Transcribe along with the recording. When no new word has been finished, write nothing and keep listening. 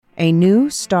A new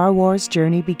Star Wars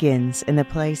journey begins in the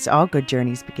place all good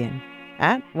journeys begin.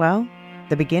 At, well,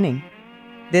 the beginning.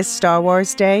 This Star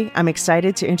Wars Day, I'm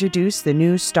excited to introduce the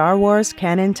new Star Wars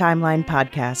Canon Timeline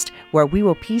podcast, where we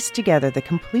will piece together the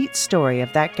complete story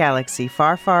of that galaxy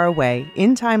far, far away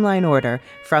in timeline order,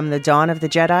 from the dawn of the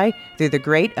Jedi through the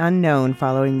great unknown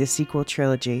following the sequel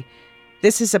trilogy.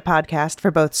 This is a podcast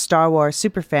for both Star Wars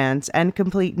superfans and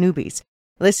complete newbies.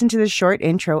 Listen to the short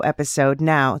intro episode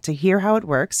now to hear how it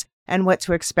works and what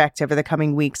to expect over the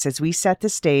coming weeks as we set the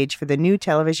stage for the new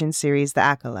television series The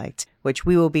Acolyte, which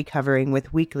we will be covering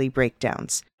with weekly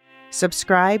breakdowns.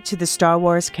 Subscribe to the Star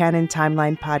Wars Canon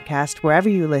Timeline podcast wherever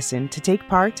you listen to take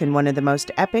part in one of the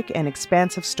most epic and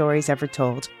expansive stories ever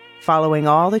told, following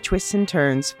all the twists and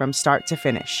turns from start to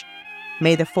finish.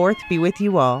 May the 4th be with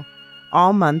you all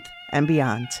month and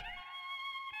beyond.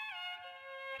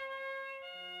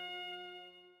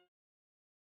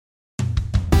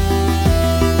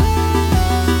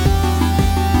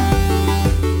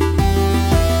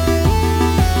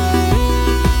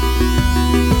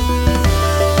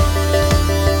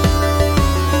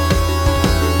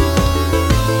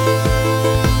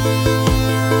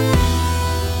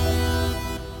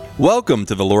 Welcome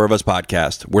to the Lore of Us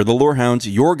podcast, where the Lore Hounds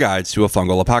your guides to a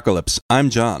fungal apocalypse. I'm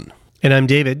John. And I'm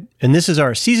David, and this is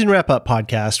our season wrap-up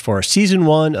podcast for Season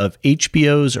 1 of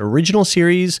HBO's original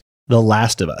series, The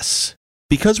Last of Us.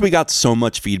 Because we got so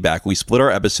much feedback, we split our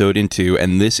episode in two,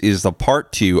 and this is the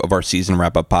part 2 of our season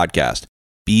wrap-up podcast.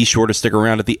 Be sure to stick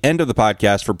around at the end of the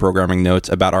podcast for programming notes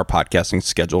about our podcasting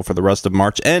schedule for the rest of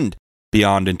March and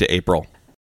beyond into April.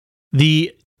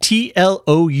 The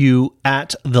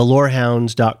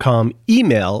TLOU@thelorehounds.com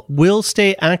email will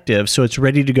stay active, so it's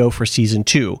ready to go for Season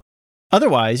 2.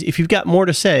 Otherwise, if you've got more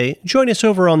to say, join us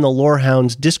over on the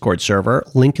Lorehounds Discord server,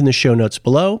 link in the show notes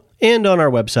below, and on our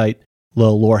website,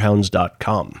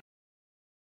 thelorehounds.com.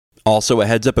 Also, a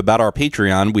heads up about our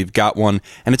Patreon. We've got one,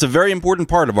 and it's a very important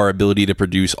part of our ability to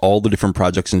produce all the different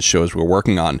projects and shows we're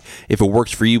working on. If it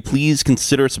works for you, please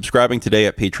consider subscribing today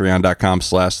at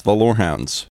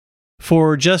patreon.com/thelorehounds.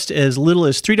 For just as little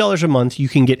as $3 a month, you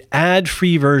can get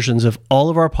ad-free versions of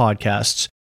all of our podcasts,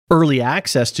 early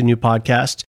access to new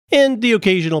podcasts, and the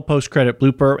occasional post-credit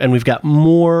blooper, and we've got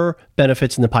more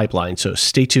benefits in the pipeline, so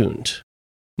stay tuned.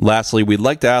 Lastly, we'd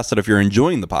like to ask that if you're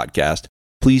enjoying the podcast,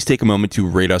 please take a moment to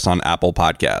rate us on Apple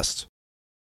Podcasts.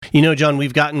 You know, John,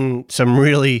 we've gotten some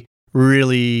really,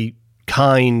 really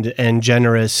kind and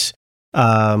generous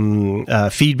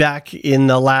feedback in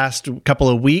the last couple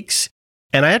of weeks.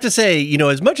 And I have to say, you know,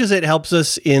 as much as it helps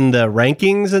us in the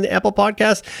rankings in the Apple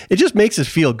Podcast, it just makes us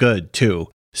feel good, too.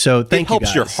 So thank you, guys. It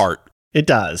helps your heart. It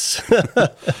does.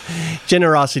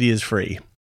 Generosity is free.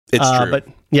 It's true. But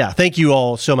yeah, thank you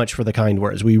all so much for the kind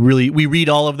words. We read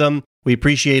all of them. We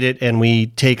appreciate it. And we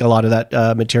take a lot of that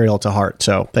material to heart.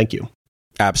 So thank you.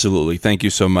 Absolutely. Thank you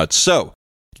so much. So,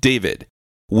 David,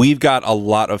 we've got a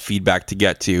lot of feedback to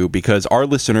get to because our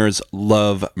listeners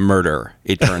love murder,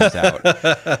 it turns out.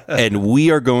 And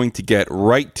we are going to get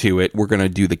right to it. We're going to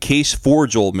do the case for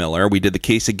Joel Miller. We did the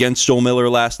case against Joel Miller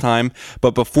last time.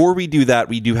 But before we do that,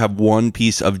 we do have one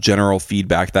piece of general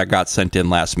feedback that got sent in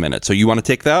last minute. So you want to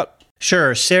take that?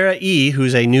 Sure. Sarah E.,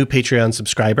 who's a new Patreon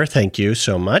subscriber, thank you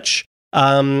so much.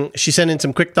 She sent in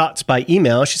some quick thoughts by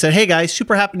email. She said, "Hey guys,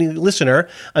 super happy listener.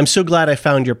 I'm so glad I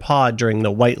found your pod during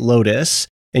the White Lotus.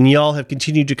 And y'all have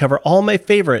continued to cover all my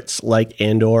favorites like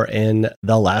Andor and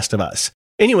The Last of Us.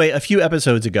 Anyway, a few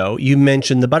episodes ago, you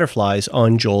mentioned the butterflies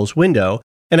on Joel's window,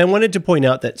 and I wanted to point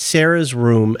out that Sarah's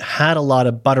room had a lot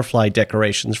of butterfly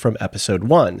decorations from episode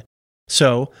 1.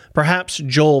 So perhaps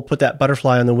Joel put that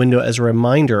butterfly on the window as a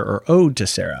reminder or ode to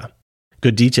Sarah.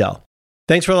 Good detail.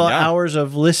 Thanks for the hours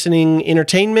of listening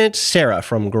entertainment, Sarah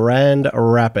from Grand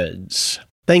Rapids."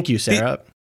 Thank you, Sarah.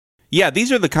 Yeah,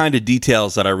 these are the kind of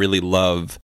details that I really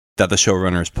love that the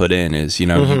showrunners put in is, you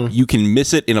know, you can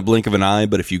miss it in a blink of an eye,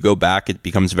 but if you go back, it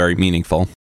becomes very meaningful.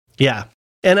 Yeah.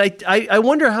 And I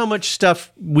wonder how much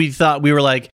stuff we thought we were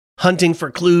like hunting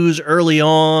for clues early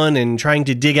on and trying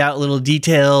to dig out little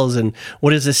details and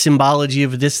what is the symbology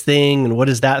of this thing and what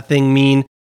does that thing mean?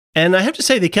 And I have to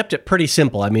say they kept it pretty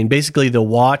simple. I mean, basically the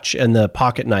watch and the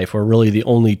pocket knife were really the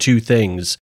only two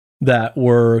things that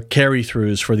were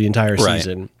carry-throughs for the entire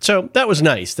season. Right. So that was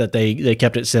nice that they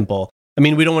kept it simple. I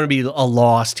mean, we don't want to be a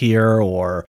Lost here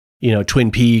or, you know, Twin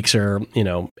Peaks or, you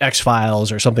know,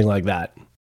 X-Files or something like that.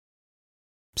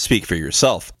 Speak for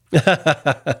yourself.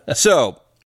 So,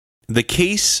 the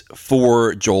case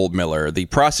for Joel Miller. The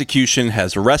prosecution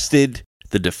has rested.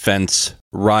 The defense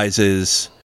rises.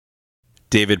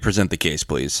 David, present the case,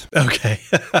 please. Okay.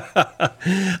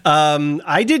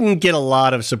 I didn't get a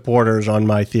lot of supporters on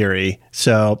my theory,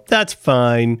 so that's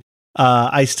fine.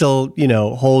 I still,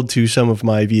 hold to some of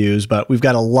my views, but we've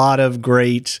got a lot of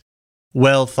great,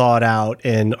 well thought out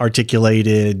and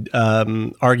articulated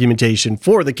argumentation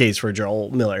for the case for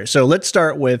Joel Miller. So let's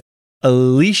start with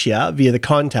Alicia via the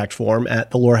contact form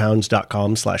at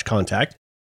thelorehounds.com/contact.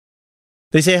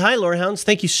 They say, "Hi, Lorehounds.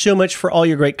 Thank you so much for all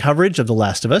your great coverage of The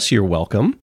Last of Us. You're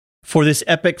welcome. For this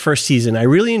epic first season, I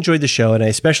really enjoyed the show, and I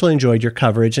especially enjoyed your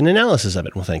coverage and analysis of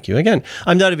it." Well, thank you again.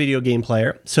 "I'm not a video game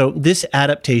player, so this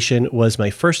adaptation was my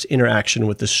first interaction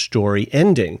with the story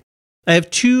ending. I have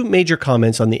two major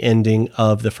comments on the ending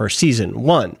of the first season.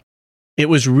 One, it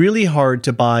was really hard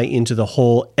to buy into the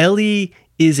whole Ellie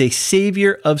is a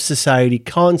savior of society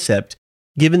concept,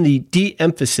 given the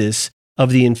de-emphasis of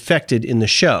the infected in the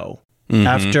show. Mm-hmm.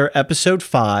 After episode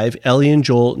 5, Ellie and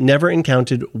Joel never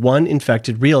encountered one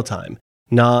infected real time,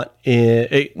 not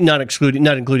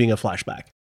including a flashback.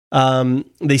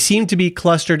 They seem to be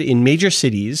clustered in major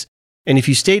cities, and if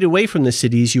you stayed away from the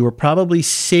cities, you were probably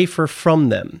safer from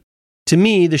them. To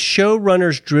me, the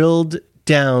showrunners drilled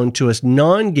down to us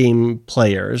non-game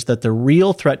players that the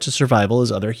real threat to survival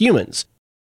is other humans.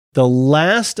 The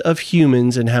last of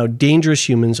humans and how dangerous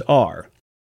humans are.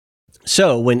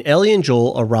 So when Ellie and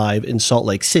Joel arrive in Salt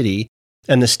Lake City,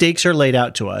 and the stakes are laid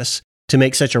out to us to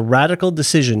make such a radical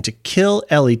decision to kill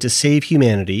Ellie to save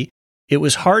humanity, it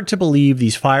was hard to believe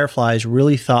these Fireflies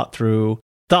really thought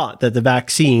that the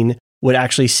vaccine would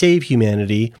actually save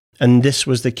humanity, and this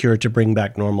was the cure to bring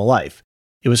back normal life.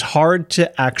 It was hard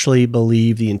to actually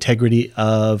believe the integrity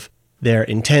of their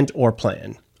intent or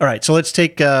plan." All right, so let's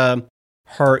take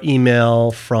her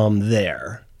email from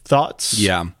there. Thoughts?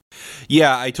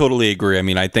 Yeah, I totally agree. I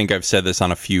mean, I think I've said this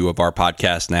on a few of our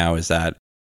podcasts now, is that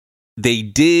they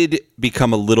did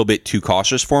become a little bit too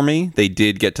cautious for me. They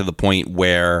did get to the point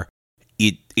where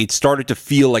it started to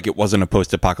feel like it wasn't a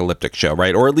post-apocalyptic show,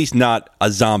 right? Or at least not a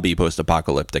zombie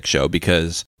post-apocalyptic show,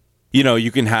 because,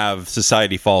 you can have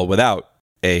society fall without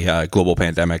a global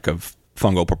pandemic of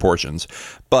fungal proportions.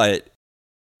 But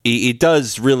it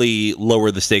does really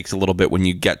lower the stakes a little bit when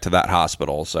you get to that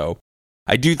hospital. So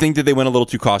I do think that they went a little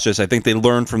too cautious. I think they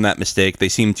learned from that mistake. They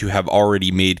seem to have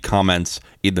already made comments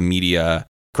in the media,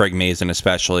 Craig Mazin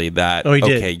especially, that,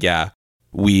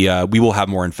 we will have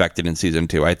more infected in season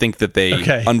 2. I think that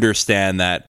they understand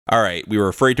that, all right, we were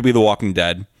afraid to be The Walking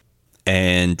Dead,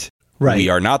 and we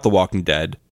are not The Walking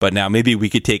Dead, but now maybe we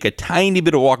could take a tiny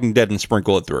bit of Walking Dead and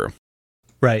sprinkle it through.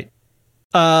 Right.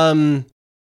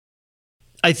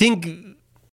 I think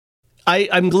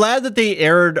I'm glad that they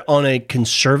erred on a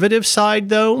conservative side,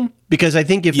 though, because I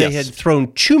think if they had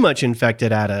thrown too much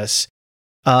infected at us,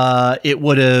 it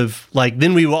would have,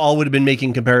 then we all would have been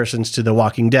making comparisons to The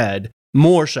Walking Dead,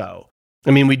 more so.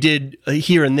 I mean, we did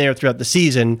here and there throughout the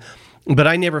season, but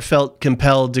I never felt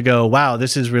compelled to go, wow,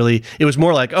 this is really, it was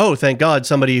more like, oh, thank God,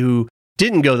 somebody who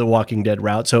didn't go the Walking Dead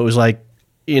route. So it was like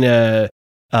in an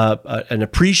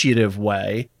appreciative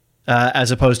way.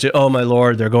 As opposed to, oh my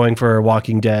Lord, they're going for a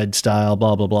Walking Dead style,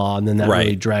 blah, blah, blah. And then that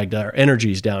really dragged our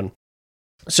energies down.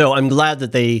 So I'm glad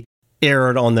that they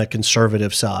erred on the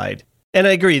conservative side. And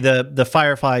I agree, the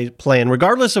Firefly plan,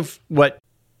 regardless of what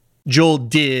Joel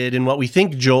did and what we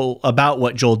think about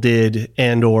what Joel did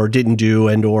and or didn't do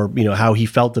and or, how he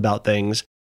felt about things.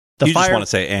 You just want to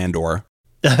say and or.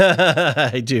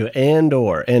 I do, and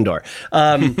or.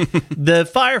 The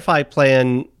Firefly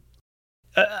plan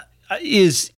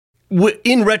is...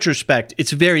 in retrospect,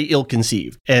 it's very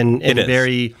ill-conceived and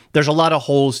there's a lot of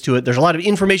holes to it. There's a lot of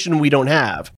information we don't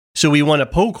have. So we want to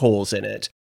poke holes in it.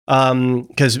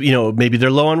 Because, maybe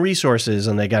they're low on resources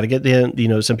and they got to get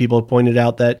some people have pointed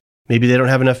out that maybe they don't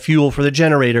have enough fuel for the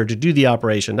generator to do the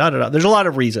operation. There's a lot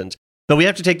of reasons, but we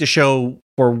have to take the show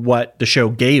for what the show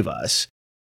gave us.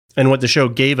 And what the show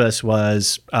gave us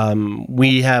was,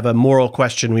 we have a moral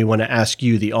question we want to ask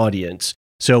you, the audience.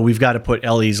 So we've got to put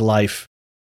Ellie's life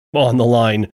on the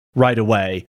line right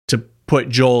away to put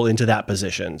Joel into that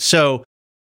position. So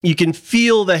you can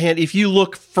feel the hand. If you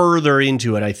look further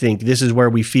into it, I think this is where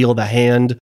we feel the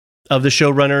hand of the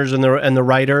showrunners and the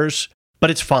writers, but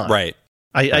it's fine. Right.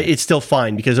 It's still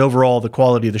fine because overall the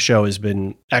quality of the show has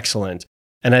been excellent.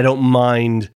 And I don't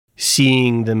mind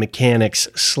seeing the mechanics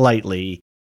slightly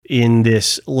in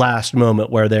this last moment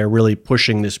where they're really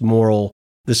pushing this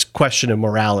question of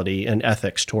morality and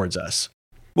ethics towards us.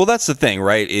 Well, that's the thing,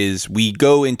 right? Is we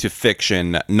go into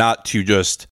fiction not to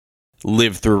just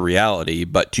live through reality,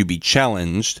 but to be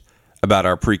challenged about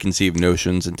our preconceived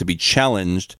notions and to be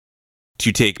challenged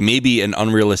to take maybe an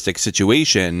unrealistic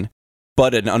situation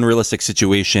but an unrealistic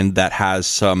situation that has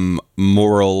some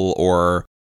moral or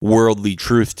worldly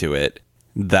truth to it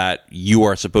that you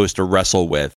are supposed to wrestle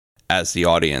with as the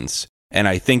audience. And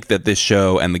I think that this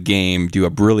show and the game do a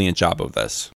brilliant job of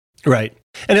this. Right.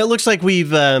 And it looks like we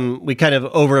kind of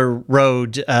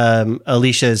overrode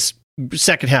Alicia's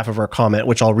second half of our comment,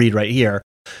 which I'll read right here.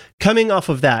 Coming off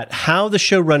of that, how the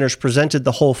showrunners presented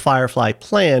the whole Firefly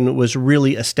plan was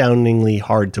really astoundingly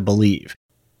hard to believe.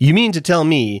 You mean to tell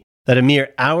me that a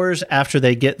mere hours after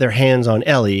they get their hands on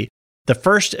Ellie, the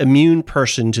first immune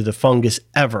person to the fungus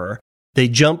ever, they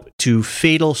jump to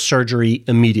fatal surgery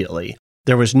immediately?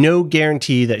 There was no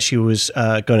guarantee that she was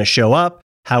going to show up.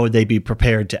 How would they be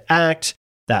prepared to act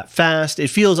that fast? It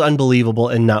feels unbelievable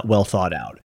and not well thought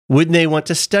out. Wouldn't they want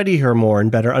to study her more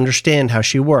and better understand how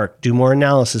she worked, do more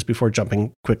analysis before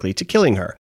jumping quickly to killing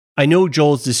her? I know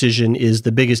Joel's decision is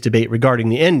the biggest debate regarding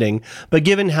the ending, but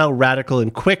given how radical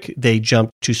and quick they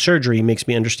jumped to surgery makes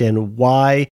me understand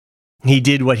why he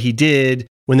did what he did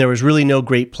when there was really no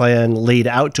great plan laid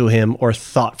out to him or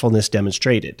thoughtfulness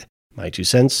demonstrated. My 2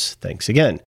 cents. Thanks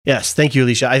again. Yes, thank you,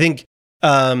 Alicia. I think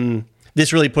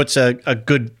this really puts a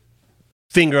good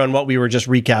finger on what we were just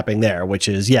recapping there, which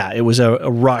is, yeah, it was a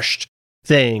rushed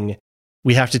thing.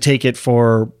 We have to take it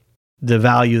for the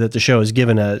value that the show has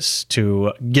given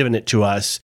it to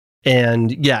us.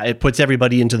 And yeah, it puts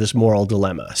everybody into this moral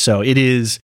dilemma. So it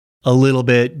is a little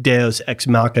bit Deus ex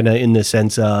machina in the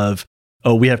sense of,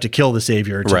 oh, we have to kill the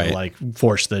savior to like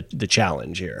force the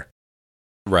challenge here.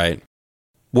 Right.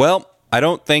 Well, I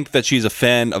don't think that she's a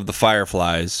fan of the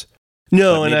Fireflies.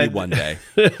 No, and maybe one day.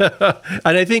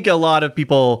 And I think a lot of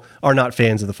people are not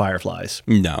fans of the Fireflies.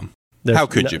 No. How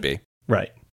could you be?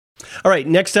 Right. All right,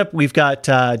 next up, we've got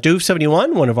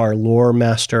Dove71, one of our Lore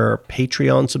Master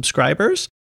Patreon subscribers.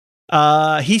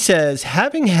 He says,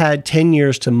 having had 10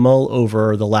 years to mull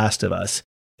over The Last of Us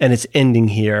and its ending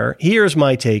here, here's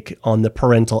my take on the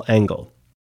parental angle.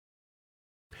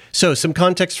 So, some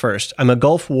context first. I'm a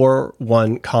Gulf War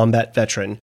I combat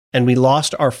veteran, and we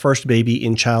lost our first baby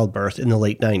in childbirth in the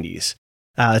late 90s.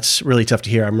 It's really tough to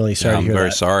hear. I'm really sorry to hear that. I'm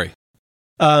very sorry.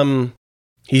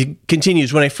 He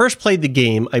continues, when I first played the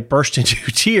game, I burst into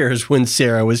tears when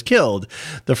Sarah was killed.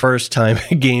 The first time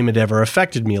a game had ever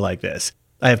affected me like this.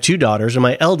 I have 2 daughters, and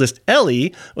my eldest,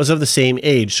 Ellie, was of the same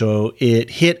age, so it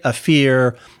hit a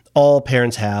fear all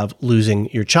parents have, losing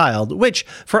your child, which,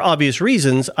 for obvious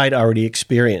reasons, I'd already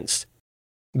experienced.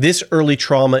 This early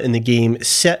trauma in the game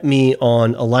set me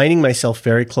on aligning myself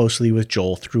very closely with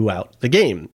Joel throughout the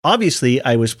game. Obviously,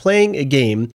 I was playing a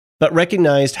game, but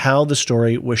recognized how the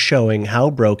story was showing how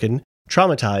broken,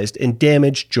 traumatized, and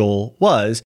damaged Joel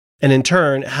was, and in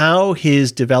turn, how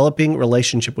his developing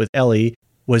relationship with Ellie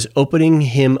was opening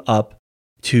him up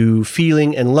to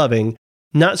feeling and loving,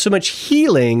 not so much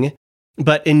healing,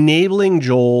 but enabling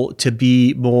Joel to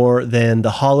be more than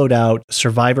the hollowed out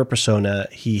survivor persona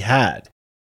he had.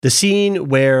 The scene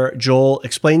where Joel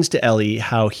explains to Ellie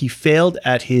how he failed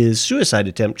at his suicide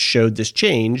attempt showed this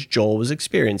change Joel was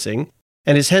experiencing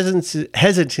and his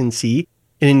hesitancy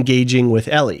in engaging with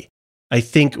Ellie. I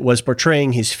think was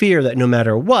portraying his fear that no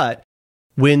matter what,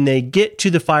 when they get to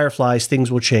the Fireflies,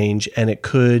 things will change and it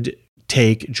could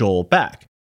take Joel back.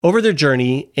 Over their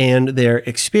journey and their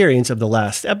experience of the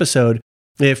last episode,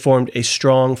 they have formed a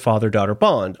strong father-daughter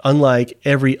bond. Unlike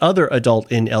every other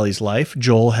adult in Ellie's life,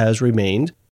 Joel has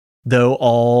remained,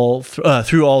 though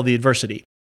through all the adversity.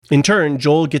 In turn,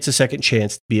 Joel gets a second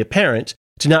chance to be a parent,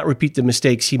 to not repeat the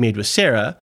mistakes he made with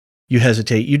Sarah. You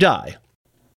hesitate, you die.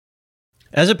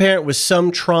 As a parent with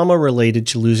some trauma related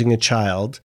to losing a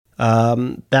child,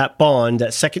 that bond,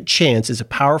 that second chance is a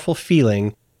powerful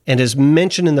feeling, and as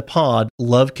mentioned in the pod,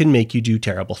 love can make you do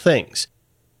terrible things.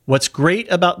 What's great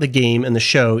about the game and the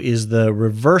show is the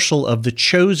reversal of the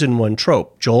chosen one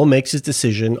trope. Joel makes his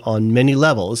decision on many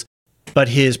levels, but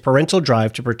his parental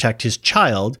drive to protect his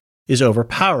child is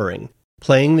overpowering.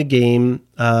 Playing the game,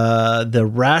 the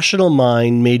rational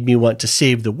mind made me want to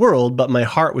save the world, but my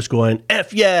heart was going,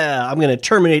 F yeah, I'm going to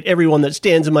terminate everyone that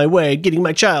stands in my way, getting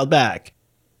my child back.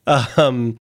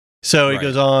 So he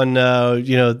goes on,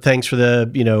 thanks for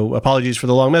the, apologies for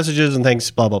the long messages and thanks,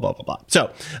 blah, blah, blah, blah, blah.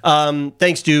 So,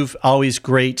 thanks, Duve. Always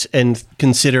great and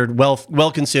considered,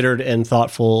 well considered and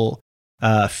thoughtful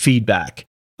feedback.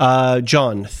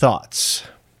 John, thoughts?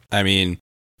 I mean,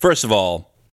 first of all,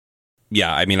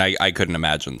 yeah, I mean, I couldn't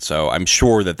imagine. So I'm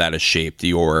sure that has shaped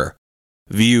your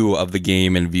view of the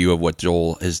game and view of what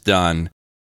Joel has done.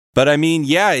 But I mean,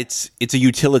 yeah, it's a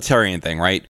utilitarian thing,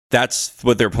 right? That's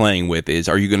what they're playing with is,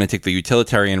 are you going to take the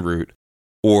utilitarian route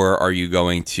or are you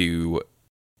going to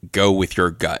go with your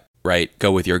gut, right?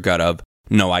 Go with your gut of,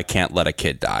 no, I can't let a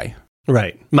kid die.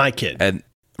 Right. My kid. And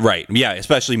right. Yeah,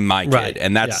 especially my kid. Right.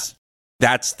 And that's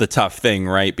the tough thing,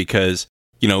 right? Because,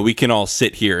 we can all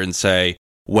sit here and say,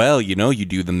 well, you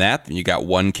do the math and you got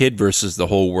one kid versus the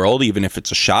whole world. Even if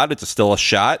it's a shot, it's still a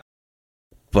shot.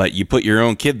 But you put your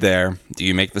own kid there. Do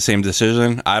you make the same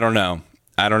decision? I don't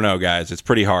know, guys. It's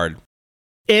pretty hard.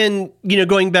 And,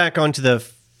 going back onto the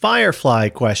Firefly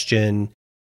question,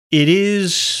 it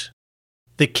is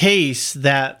the case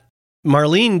that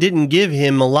Marlene didn't give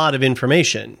him a lot of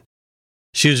information.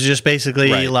 She was just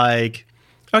basically like,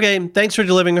 okay, thanks for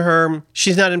delivering her.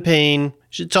 She's not in pain.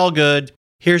 It's all good.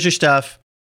 Here's your stuff.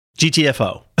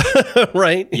 GTFO.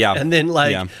 Right? Yeah. And then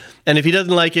and if he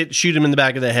doesn't like it, shoot him in the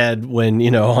back of the head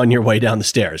when, on your way down the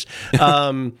stairs.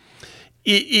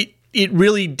 It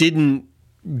really didn't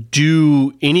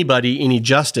do anybody any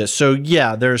justice. So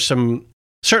yeah, there's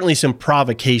certainly some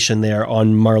provocation there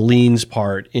on Marlene's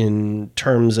part in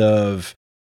terms of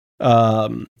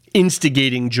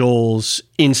instigating Joel's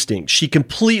instinct. She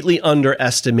completely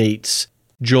underestimates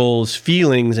Joel's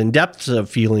feelings and depths of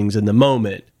feelings in the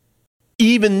moment.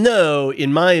 Even though,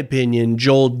 in my opinion,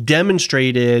 Joel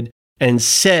demonstrated and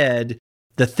said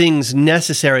the things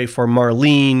necessary for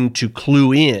Marlene to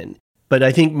clue in. But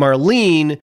I think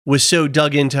Marlene was so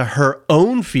dug into her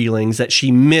own feelings that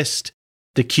she missed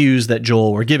the cues that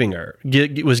Joel was giving her,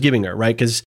 right?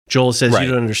 Because Joel says, you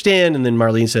don't understand. And then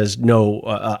Marlene says, no,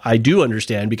 I do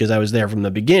understand because I was there from the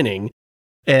beginning.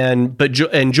 But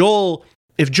Joel,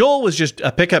 if Joel was just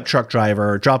a pickup truck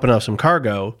driver dropping off some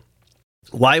cargo,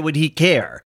 why would he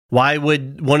care? Why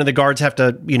would one of the guards have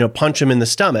to, punch him in the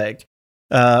stomach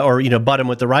or, butt him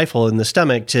with the rifle in the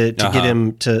stomach to get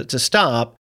him to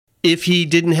stop if he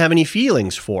didn't have any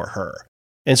feelings for her?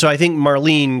 And so I think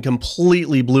Marlene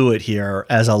completely blew it here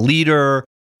as a leader,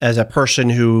 as a person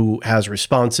who has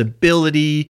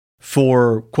responsibility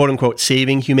for, quote unquote,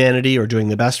 saving humanity or doing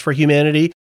the best for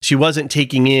humanity. She wasn't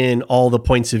taking in all the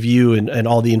points of view and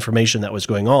all the information that was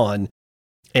going on.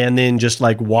 And then just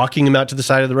walking him out to the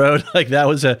side of the road, that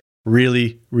was a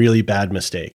really, really bad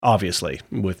mistake, obviously,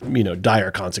 with,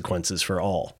 dire consequences for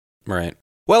all. Right.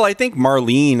 Well, I think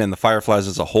Marlene and the Fireflies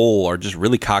as a whole are just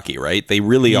really cocky, right? They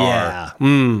really are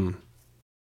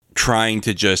trying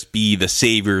to just be the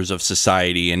saviors of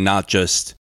society and not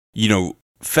just,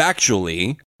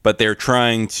 factually, but they're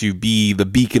trying to be the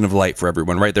beacon of light for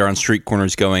everyone, right? They're on street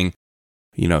corners going,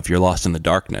 if you're lost in the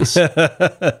darkness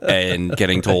and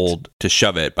getting told to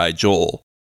shove it by Joel.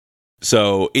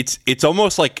 So it's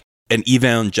almost like an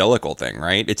evangelical thing,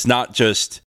 right? It's not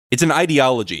just, it's an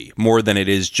ideology more than it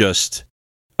is just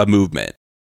a movement.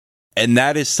 And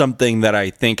that is something that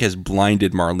I think has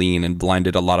blinded Marlene and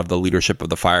blinded a lot of the leadership of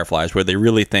the Fireflies, where they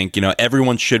really think,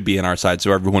 everyone should be on our side,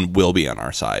 so everyone will be on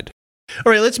our side.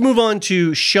 All right, let's move on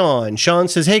to Sean. Sean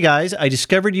says, hey guys, I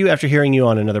discovered you after hearing you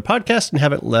on another podcast and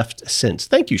haven't left since.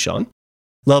 Thank you, Sean.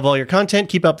 Love all your content.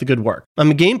 Keep up the good work.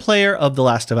 I'm a game player of The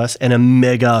Last of Us and a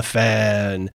mega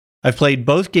fan. I've played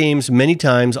both games many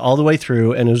times all the way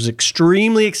through and was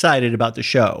extremely excited about the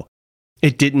show.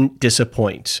 It didn't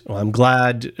disappoint. Well, I'm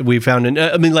glad we found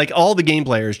all the game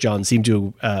players, John, seem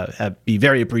to be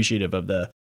very appreciative of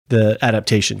the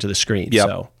adaptation to the screen. Yep.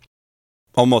 So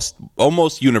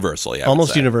almost universally.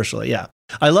 Almost universally, yeah.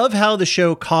 I love how the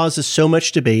show causes so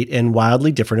much debate and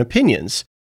wildly different opinions.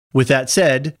 With that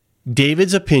said,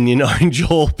 David's opinion on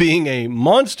Joel being a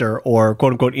monster or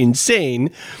quote unquote insane,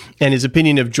 and his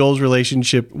opinion of Joel's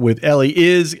relationship with Ellie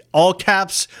is, all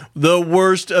caps, the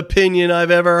worst opinion I've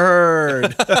ever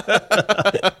heard.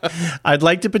 I'd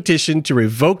like to petition to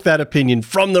revoke that opinion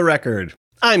from the record.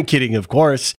 I'm kidding, of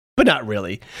course, but not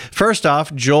really. First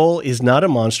off, Joel is not a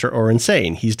monster or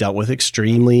insane. He's dealt with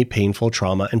extremely painful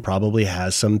trauma and probably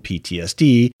has some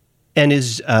PTSD and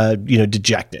is,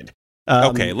 dejected.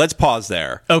 Okay, let's pause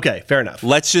there. Okay, fair enough.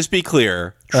 Let's just be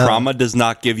clear. Trauma does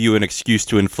not give you an excuse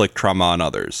to inflict trauma on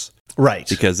others. Right.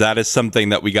 Because that is something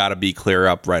that we got to be clear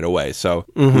up right away. So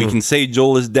we can say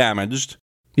Joel is damaged.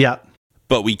 Yeah.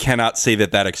 But we cannot say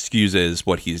that excuses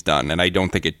what he's done. And I don't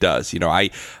think it does.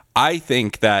 I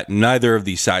think that neither of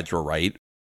these sides were right.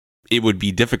 It would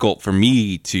be difficult for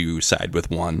me to side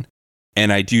with one.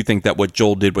 And I do think that what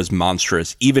Joel did was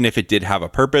monstrous. Even if it did have a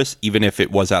purpose, even if it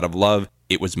was out of love,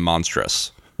 it was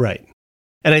monstrous. Right.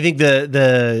 And I think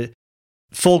the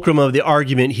fulcrum of the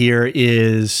argument here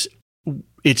is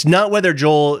it's not whether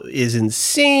Joel is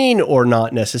insane or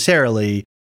not necessarily.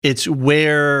 It's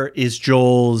where is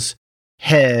Joel's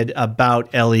head about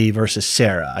Ellie versus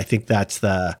Sarah. I think that's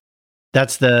the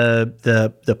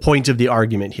point of the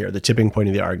argument here, the tipping point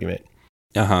of the argument.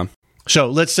 Uh-huh. So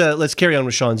let's carry on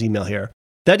with Sean's email here.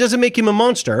 That doesn't make him a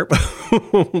monster.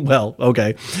 Well,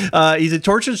 okay. He's a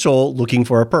tortured soul looking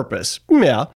for a purpose.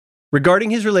 Yeah. Regarding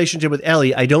his relationship with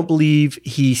Ellie, I don't believe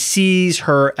he sees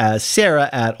her as Sarah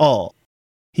at all.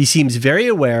 He seems very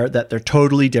aware that they're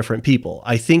totally different people.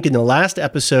 I think in the last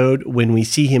episode, when we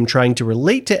see him trying to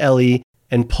relate to Ellie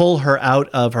and pull her out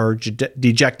of her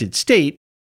dejected state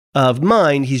of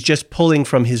mind, he's just pulling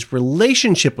from his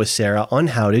relationship with Sarah on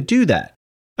how to do that.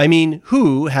 I mean,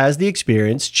 who has the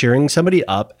experience cheering somebody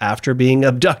up after being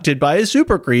abducted by a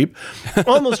super creep,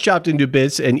 almost chopped into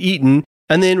bits and eaten,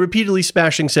 and then repeatedly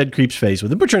smashing said creep's face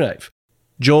with a butcher knife?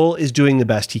 Joel is doing the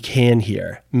best he can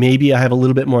here. Maybe I have a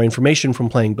little bit more information from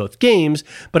playing both games,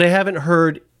 but I haven't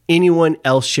heard anyone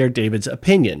else share David's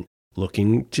opinion.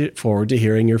 Looking forward to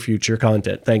hearing your future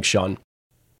content. Thanks, Sean.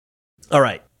 All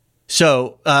right.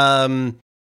 So,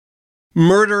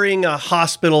 murdering a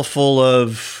hospital full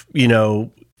of,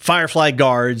 Firefly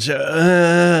guards.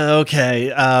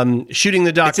 Okay. Shooting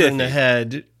the doctor in the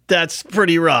head. That's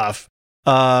pretty rough.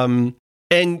 And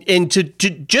to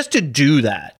do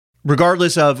that,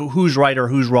 regardless of who's right or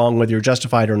who's wrong, whether you're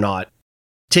justified or not,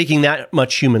 taking that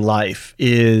much human life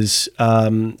is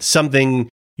something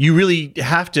you really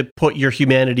have to put your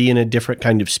humanity in a different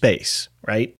kind of space,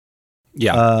 right?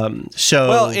 Yeah.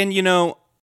 Well, and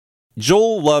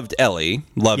Joel loves Ellie,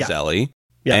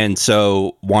 and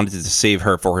so wanted to save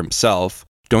her for himself.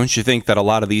 Don't you think that a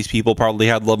lot of these people probably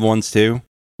had loved ones too?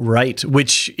 Right,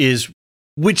 which is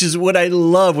what I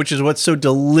love, which is what's so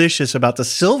delicious about the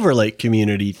Silver Lake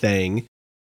community thing,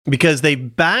 because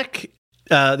they've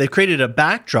created a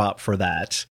backdrop for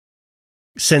that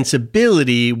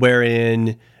sensibility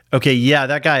wherein, okay, yeah,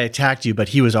 that guy attacked you, but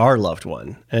he was our loved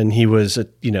one. And he was,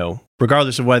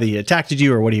 regardless of whether he attacked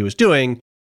you or what he was doing,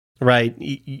 right,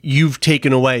 you've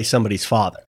taken away somebody's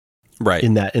father. Right.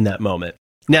 In that moment.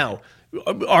 Now,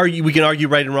 we can argue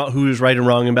right and wrong, who is right and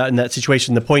wrong about in that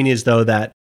situation. The point is, though,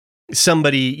 that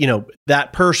somebody,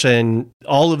 that person,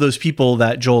 all of those people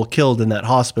that Joel killed in that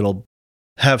hospital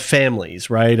have families,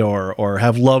 right? Or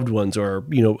have loved ones, or,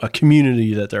 a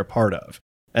community that they're part of.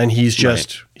 And he's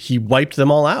just, he wiped them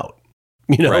all out,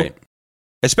 Right.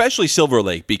 Especially Silver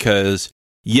Lake, because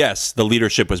yes, the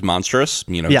leadership was monstrous.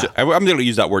 I'm going to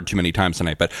use that word too many times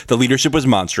tonight, but the leadership was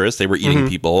monstrous. They were eating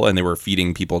people, and they were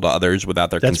feeding people to others without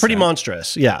their consent. That's pretty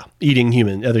monstrous. Yeah.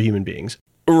 Eating other human beings.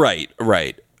 Right.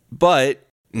 But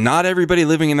not everybody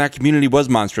living in that community was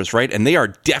monstrous, right? And they are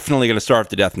definitely going to starve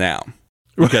to death now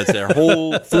because their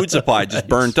whole food supply just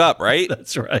burnt up, right?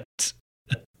 That's right.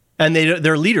 And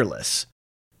they're leaderless.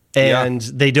 And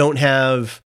they don't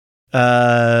have,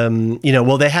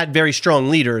 they had very strong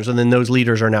leaders, and then those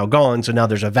leaders are now gone. So now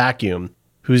there's a vacuum.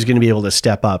 Who's going to be able to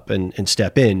step up and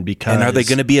step in? Because, and are they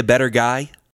going to be a better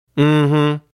guy?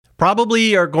 Mm-hmm.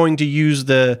 Probably are going to use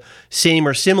the same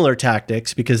or similar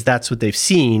tactics because that's what they've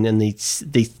seen, and they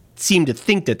seem to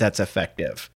think that that's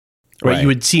effective. Right? You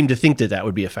would seem to think that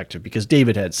would be effective because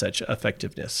David had such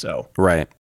effectiveness. So right.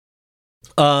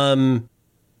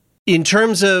 In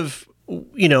terms of,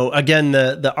 again,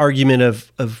 the argument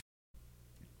of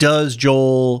does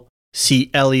Joel see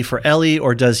Ellie for Ellie,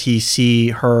 or does he see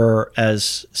her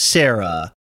as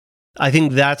Sarah? I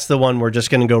think that's the one we're just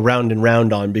going to go round and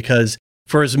round on, because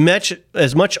for as much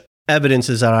evidence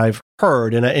as that I've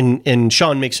heard, and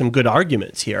Sean makes some good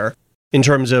arguments here in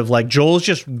terms of, like, Joel's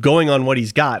just going on what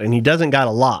he's got, and he doesn't got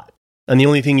a lot. And the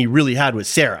only thing he really had was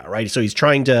Sarah, right? So he's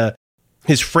trying to,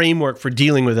 his framework for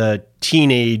dealing with a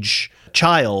teenage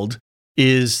child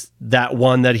is that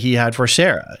one that he had for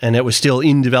Sarah, and it was still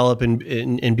in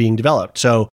being developed.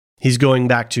 So he's going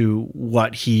back to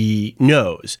what he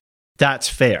knows. That's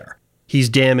fair. He's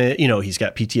he's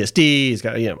got PTSD, he's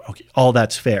got, okay, all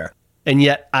that's fair. And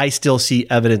yet I still see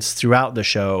evidence throughout the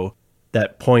show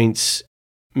that points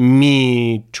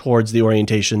me towards the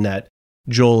orientation that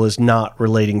Joel is not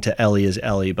relating to Ellie as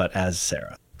Ellie, but as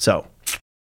Sarah. So.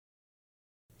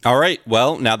 All right.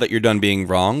 Well, now that you're done being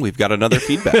wrong, we've got another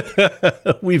feedback.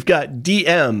 We've got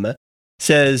DM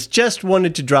says, just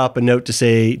wanted to drop a note to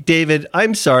say, David,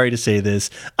 I'm sorry to say this.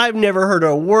 I've never heard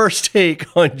a worse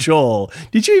take on Joel.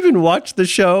 Did you even watch the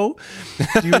show?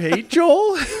 Do you hate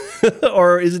Joel?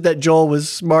 Or is it that Joel was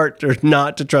smart or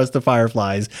not to trust the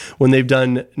Fireflies when they've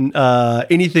done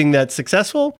anything that's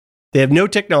successful? They have no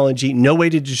technology, no way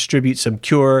to distribute some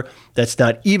cure that's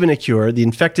not even a cure. The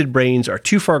infected brains are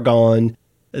too far gone.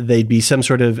 They'd be some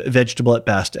sort of vegetable at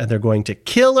best, and they're going to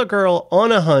kill a girl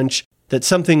on a hunch that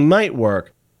something might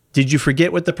work. Did you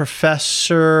forget what the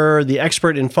professor, the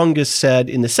expert in fungus, said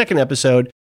in the second episode,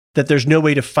 that there's no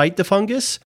way to fight the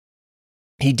fungus?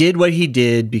 He did what he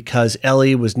did because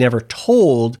Ellie was never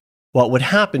told what would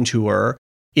happen to her,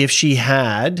 if she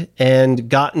had and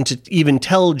gotten to even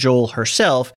tell Joel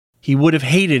herself, he would have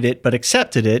hated it but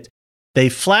accepted it. They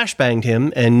flashbanged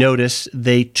him and notice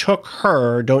they took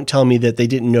her, don't tell me that they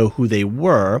didn't know who they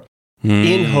were,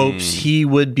 in hopes he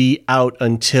would be out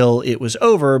until it was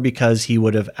over because he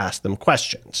would have asked them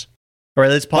questions. All right,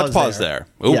 let's pause there.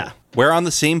 Ooh, yeah. We're on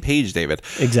the same page, David.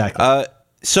 Exactly.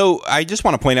 So I just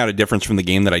want to point out a difference from the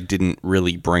game that I didn't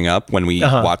really bring up when we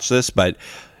watched this, but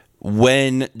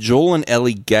when Joel and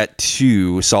Ellie get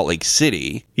to Salt Lake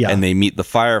City and they meet the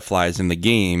Fireflies in the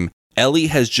game, Ellie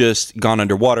has just gone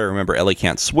underwater. Remember, Ellie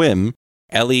can't swim.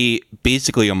 Ellie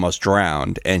basically almost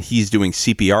drowned, and he's doing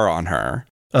CPR on her.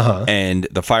 And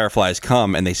the Fireflies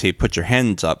come, and they say, "Put your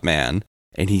hands up, man."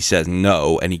 And he says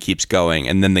no, and he keeps going,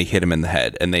 and then they hit him in the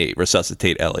head, and they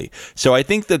resuscitate Ellie. So I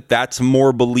think that that's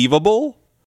more believable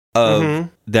of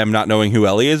them not knowing who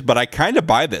Ellie is, but I kind of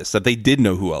buy this, that they did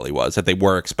know who Ellie was, that they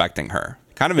were expecting her.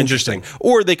 Kind of interesting.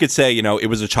 Or they could say, it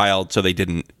was a child, so they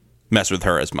didn't mess with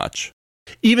her as much.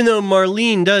 Even though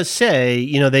Marlene does say,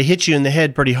 they hit you in the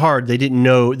head pretty hard, they didn't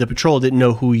know, the patrol didn't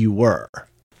know who you were.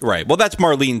 Right. Well, that's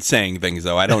Marlene saying things,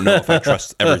 though. I don't know if I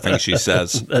trust everything she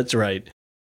says. That's right.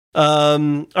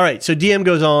 All right. So DM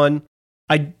goes on.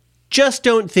 I just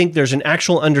don't think there's an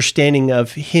actual understanding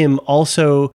of him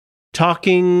also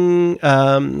talking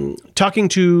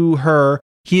to her.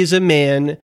 He is a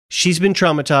man. She's been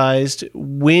traumatized.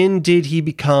 When did he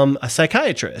become a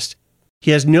psychiatrist? He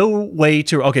has no way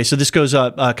to... Okay, so this goes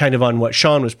up kind of on what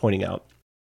Sean was pointing out.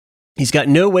 He's got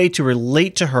no way to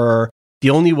relate to her. The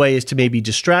only way is to maybe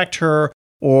distract her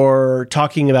or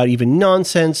talking about even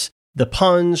nonsense, the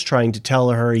puns, trying to tell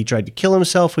her he tried to kill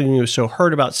himself when he was so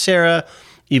hurt about Sarah.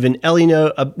 Even Ellie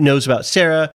knows about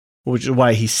Sarah, which is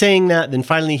why he's saying that. Then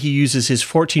finally, he uses his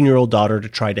 14-year-old daughter to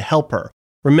try to help her.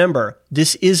 Remember,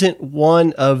 this isn't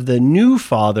one of the new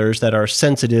fathers that are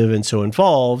sensitive and so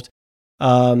involved.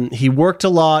 He worked a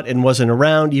lot and wasn't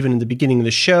around even in the beginning of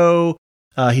the show.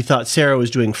 He thought Sarah was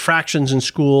doing fractions in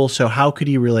school, so how could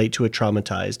he relate to a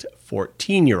traumatized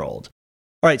 14-year-old?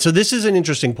 All right, so this is an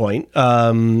interesting point,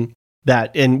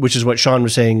 which is what Sean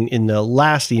was saying in the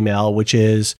last email, which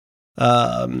is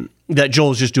that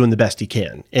Joel's just doing the best he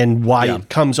can, and why it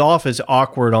comes off as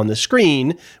awkward on the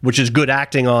screen, which is good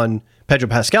acting on Pedro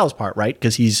Pascal's part, right?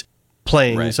 Because he's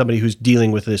playing somebody who's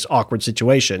dealing with this awkward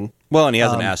situation. Well, and he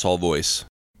has an asshole voice.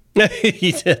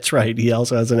 That's right. He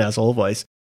also has an asshole voice.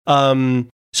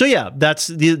 So yeah, that's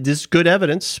this good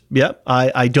evidence. Yeah,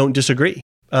 I don't disagree.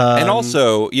 And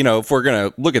also, if we're going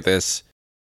to look at this,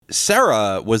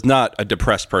 Sarah was not a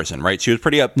depressed person, right? She was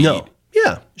pretty upbeat. No.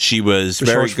 Yeah. She was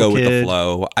very go with the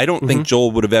flow. I don't think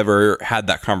Joel would have ever had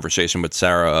that conversation with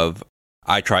Sarah of,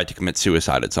 I tried to commit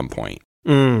suicide at some point.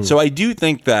 So I do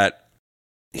think that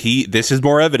this is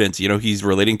more evidence. He's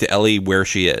relating to Ellie where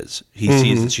she is. He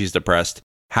sees that she's depressed.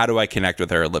 How do I connect with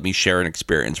her? Let me share an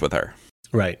experience with her.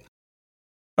 Right.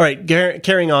 All right,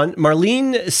 carrying on.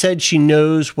 Marlene said she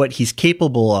knows what he's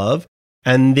capable of,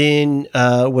 and then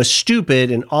was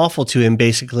stupid and awful to him,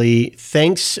 basically.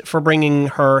 Thanks for bringing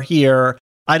her here.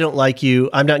 I don't like you.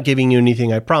 I'm not giving you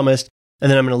anything I promised. And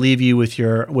then I'm going to leave you with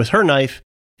her knife,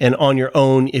 and on your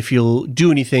own, if you'll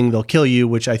do anything, they'll kill you,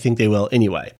 which I think they will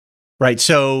anyway. Right,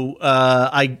 so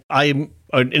I'm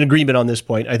in agreement on this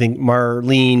point. I think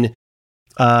Marlene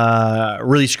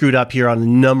really screwed up here on a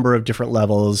number of different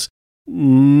levels,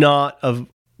 not of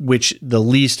which the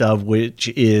least of which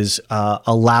is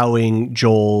allowing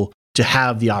Joel to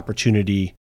have the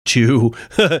opportunity to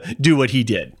do what he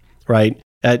did, right?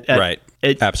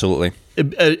 Absolutely.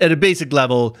 At a basic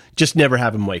level, just never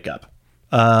have him wake up.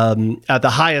 At the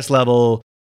highest level,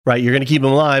 right, you're going to keep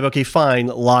him alive. Okay, fine.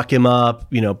 Lock him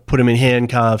up, put him in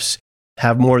handcuffs,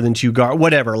 have more than 2 guards,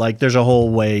 whatever. Like, there's a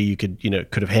whole way you could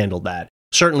have handled that.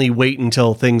 Certainly wait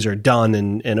until things are done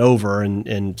and over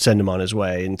and send him on his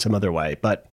way in some other way.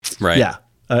 But yeah,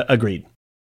 agreed.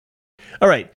 All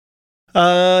right.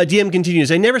 DM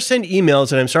continues. I never send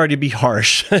emails, and I'm sorry to be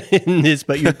harsh in this,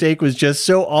 but your take was just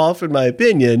so off, in my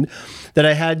opinion, that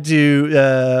I had to,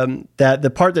 that the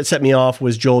part that set me off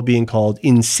was Joel being called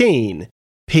insane.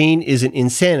 Pain isn't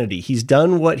insanity. He's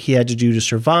done what he had to do to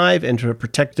survive and to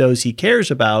protect those he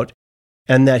cares about,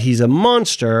 and that he's a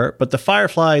monster, but the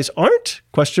Fireflies aren't? ?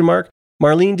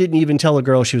 Marlene didn't even tell a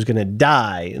girl she was going to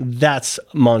die. That's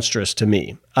monstrous to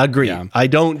me. Agree. Yeah. I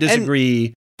don't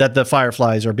disagree that the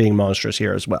Fireflies are being monstrous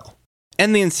here as well.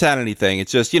 And the insanity thing,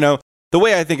 it's just, the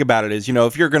way I think about it is,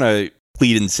 if you're going to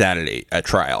plead insanity at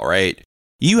trial, right?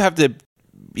 You have to,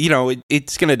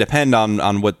 it's going to depend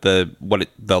on what the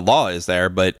law is there,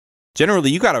 but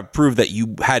generally you got to prove that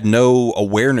you had no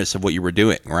awareness of what you were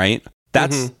doing, right?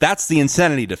 That's the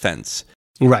insanity defense.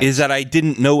 Right. is that I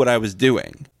didn't know what I was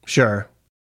doing. Sure.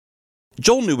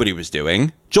 Joel knew what he was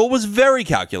doing. Joel was very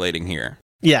calculating here.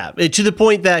 Yeah, to the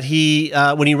point that he,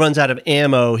 when he runs out of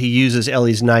ammo, he uses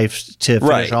Ellie's knife to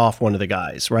finish off one of the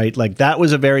guys, right? Like, that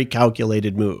was a very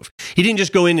calculated move. He didn't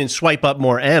just go in and swipe up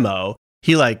more ammo.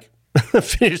 He, like,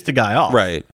 finished the guy off.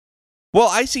 Right. Well,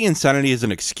 I see insanity as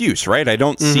an excuse, right? I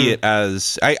don't see it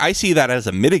as... I see that as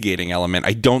a mitigating element.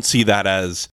 I don't see that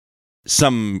as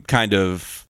some kind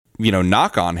of,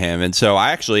 knock on him. And so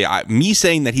me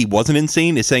saying that he wasn't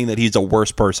insane is saying that he's a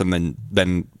worse person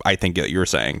than I think that you're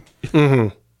saying.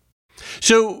 Mm-hmm.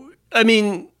 So, I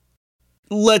mean,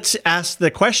 let's ask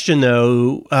the question,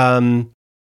 though.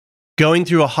 Going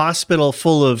through a hospital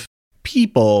full of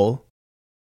people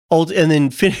and then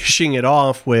finishing it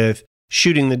off with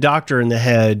shooting the doctor in the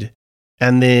head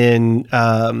and then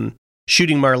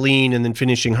shooting Marlene and then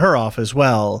finishing her off as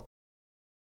well.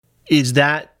 Is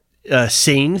that a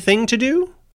sane thing to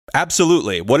do?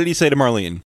 Absolutely. What did he say to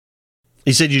Marlene?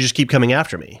 He said, you just keep coming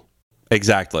after me.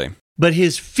 Exactly. But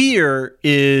his fear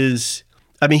is,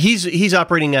 I mean, he's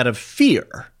operating out of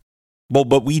fear. Well,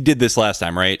 but we did this last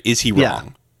time, right? Is he wrong? Yeah,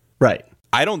 right.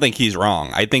 I don't think he's wrong.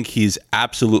 I think he's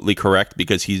absolutely correct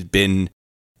because he's been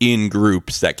in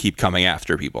groups that keep coming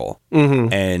after people.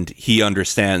 Mm-hmm. And he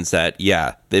understands that,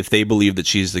 if they believe that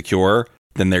she's the cure,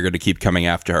 then they're going to keep coming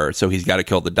after her. So he's got to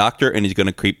kill the doctor and he's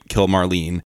going to kill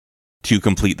Marlene to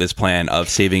complete this plan of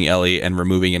saving Ellie and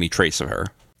removing any trace of her.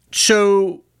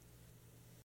 So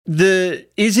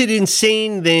is it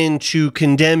insane then to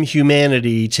condemn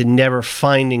humanity to never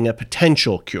finding a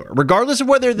potential cure, regardless of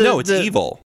whether No, it's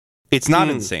evil. It's not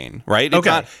insane, right? It's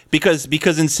not,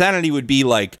 because insanity would be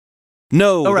like,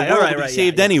 no, the world will be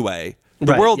saved anyway.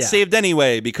 The world's saved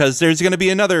anyway because there's going to be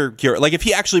another cure. Like if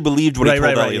he actually believed what he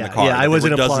told Ellie in the car, I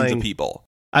wasn't there were applying, dozens of people.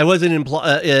 I wasn't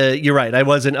you're right. I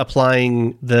wasn't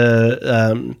applying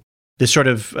the sort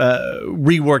of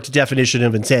reworked definition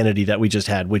of insanity that we just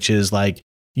had, which is like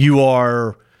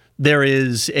there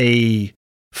is a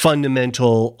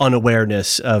fundamental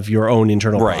unawareness of your own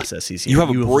internal processes. You have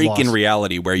a break in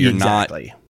reality where you're not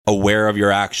aware of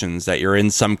your actions, that you're in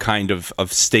some kind of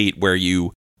state where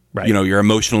you're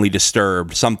emotionally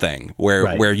disturbed, something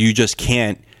where you just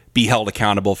can't be held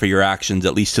accountable for your actions,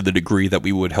 at least to the degree that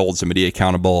we would hold somebody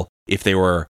accountable if they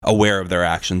were aware of their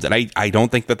actions. And I don't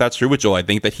think that that's true with Joel. I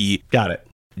think that he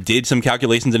did some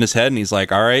calculations in his head and he's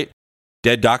like, all right,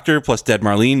 dead doctor plus dead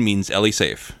Marlene means Ellie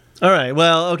safe. All right.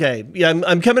 Well, okay. Yeah,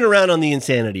 I'm coming around on the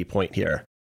insanity point here.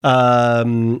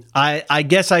 I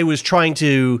guess I was trying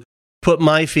to put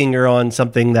my finger on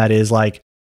something that is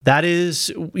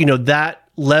that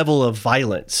level of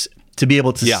violence, to be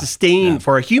able to sustain,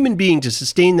 for a human being to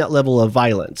sustain that level of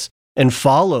violence and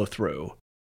follow through.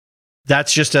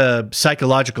 That's just a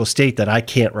psychological state that I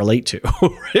can't relate to.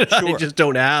 I just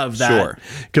don't have that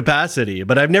capacity.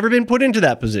 But I've never been put into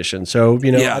that position. So,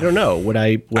 I don't know. Would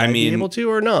I be able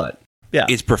to or not? Yeah.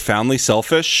 It's profoundly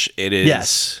selfish. It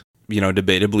is,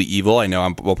 debatably evil. I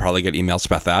know we'll probably get emails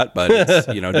about that, but it's,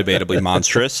 debatably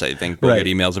monstrous. I think we'll get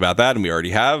emails about that, and we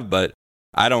already have, but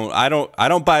I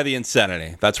don't buy the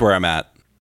insanity. That's where I'm at.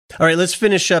 All right, let's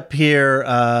finish up here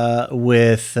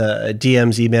with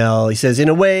DM's email. He says, in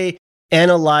a way,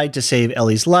 Anna lied to save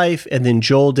Ellie's life, and then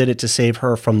Joel did it to save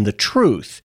her from the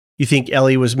truth. You think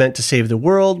Ellie was meant to save the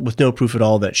world with no proof at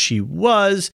all that she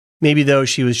was. Maybe, though,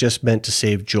 she was just meant to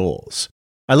save Joel's.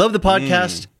 I love the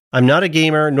podcast. I'm not a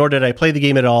gamer, nor did I play the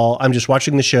game at all. I'm just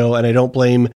watching the show, and I don't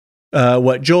blame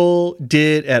what Joel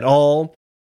did at all.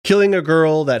 Killing a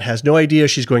girl that has no idea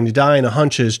she's going to die in a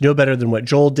hunch is no better than what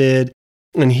Joel did.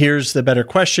 And here's the better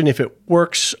question. If it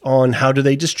works on how do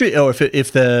they distribute,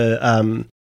 if the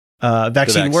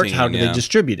vaccine works, how do they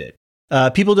distribute it?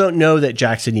 People don't know that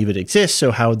Jackson even exists,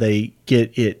 so how would they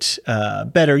get it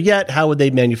better yet? How would they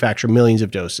manufacture millions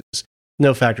of doses?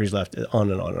 No factories left,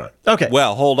 on and on and on. Okay.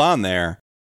 Well, hold on there.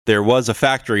 There was a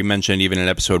factory mentioned even in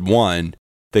episode 1.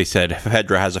 They said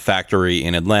Fedra has a factory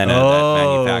in Atlanta that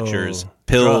manufactures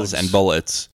pills and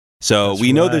bullets. So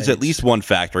we know there's at least one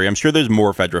factory. I'm sure there's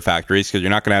more Fedra factories because you're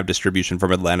not going to have distribution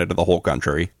from Atlanta to the whole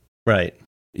country. Right.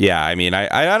 Yeah, I mean,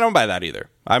 I don't buy that either.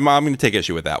 I'm going to take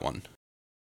issue with that one.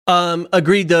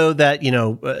 Agreed, though, that,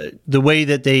 the way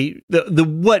that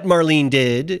what Marlene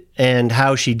did and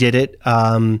how she did it,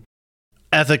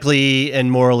 ethically and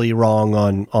morally wrong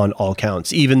on all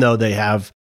counts, even though they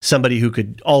have somebody who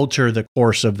could alter the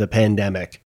course of the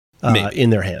pandemic in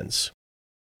their hands.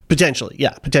 Potentially.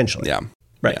 Yeah.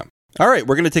 Right. Yeah. All right.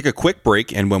 We're going to take a quick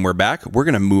break. And when we're back, we're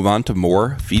going to move on to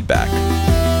more feedback.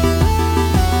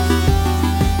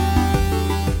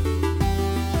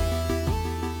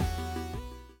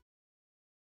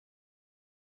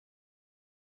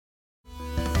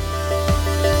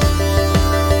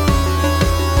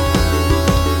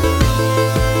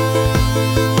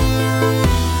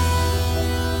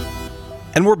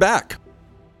 And we're back.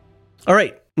 All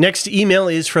right. Next email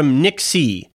is from Nick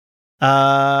C.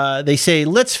 They say,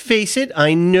 let's face it,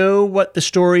 I know what the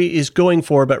story is going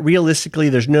for, but realistically,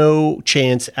 there's no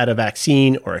chance at a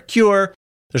vaccine or a cure.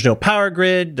 There's no power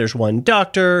grid. There's one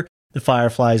doctor. The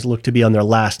Fireflies look to be on their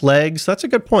last legs. That's a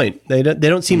good point. They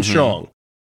don't seem strong.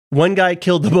 One guy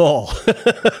killed them all.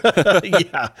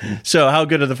 Yeah. So how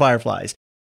good are the Fireflies?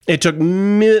 It took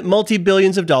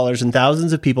multi-billions of dollars and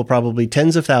thousands of people, probably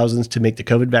tens of thousands, to make the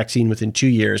COVID vaccine within 2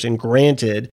 years. And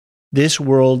granted, this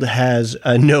world has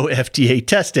no FDA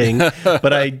testing,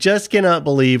 but I just cannot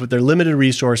believe with their limited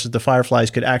resources, the Fireflies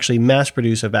could actually mass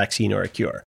produce a vaccine or a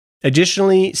cure.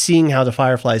 Additionally, seeing how the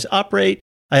Fireflies operate,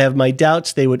 I have my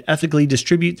doubts they would ethically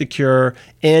distribute the cure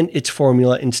and its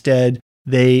formula. Instead,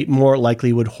 they more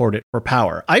likely would hoard it for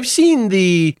power. I've seen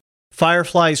the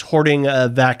Fireflies hoarding a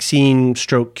vaccine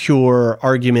stroke cure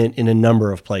argument in a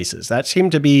number of places. That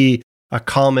seemed to be a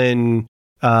common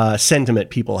sentiment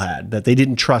people had, that they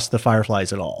didn't trust the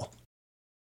Fireflies at all.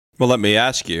 Well, let me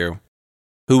ask you,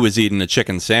 who was eating a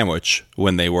chicken sandwich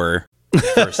when they were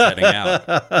first heading out?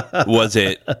 Was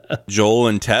it Joel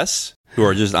and Tess, who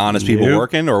are just honest people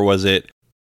working, or was it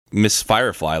Miss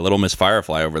Firefly, little Miss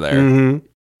Firefly over there? Mm-hmm.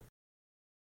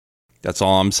 That's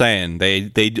all I'm saying.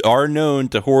 They are known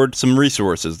to hoard some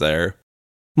resources there.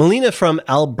 Melina from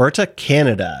Alberta,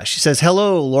 Canada. She says,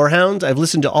 hello, Lorehounds. I've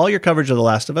listened to all your coverage of The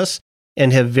Last of Us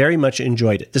and have very much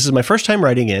enjoyed it. This is my first time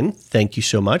writing in. Thank you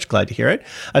so much. Glad to hear it.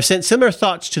 I've sent similar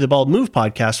thoughts to the Bald Move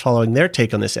podcast following their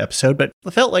take on this episode, but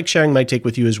I felt like sharing my take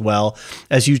with you as well,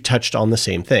 as you touched on the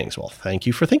same things. Well, thank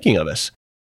you for thinking of us.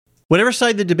 Whatever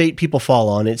side the debate people fall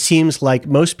on, it seems like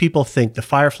most people think the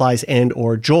Fireflies and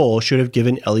or Joel should have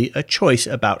given Ellie a choice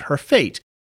about her fate.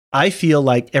 I feel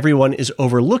like everyone is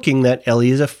overlooking that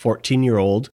Ellie is a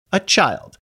 14-year-old, a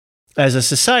child. As a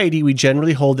society, we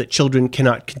generally hold that children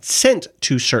cannot consent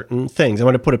to certain things. I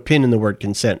want to put a pin in the word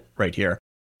consent right here.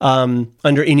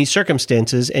 Under any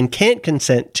circumstances, and can't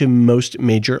consent to most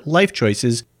major life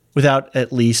choices without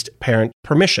at least parent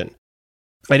permission.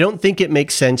 I don't think it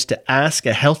makes sense to ask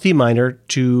a healthy minor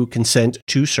to consent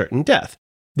to certain death.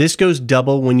 This goes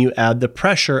double when you add the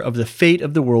pressure of the fate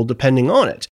of the world depending on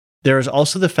it. There is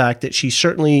also the fact that she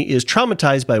certainly is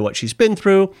traumatized by what she's been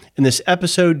through. In this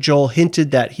episode, Joel hinted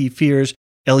that he fears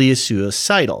Ellie is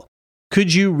suicidal.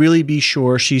 Could you really be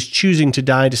sure she's choosing to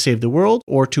die to save the world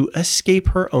or to escape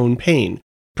her own pain?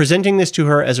 Presenting this to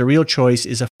her as a real choice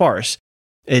is a farce.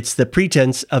 It's the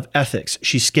pretense of ethics.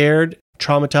 She's scared,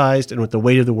 traumatized, and with the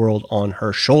weight of the world on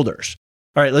her shoulders.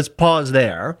 All right, let's pause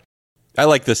there. I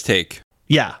like this take.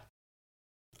 Yeah.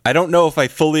 I don't know if I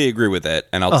fully agree with it,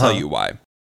 and I'll tell you why.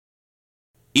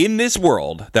 In this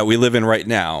world that we live in right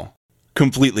now,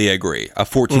 completely agree. A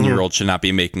 14-year-old should not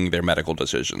be making their medical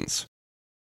decisions.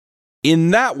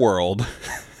 In that world,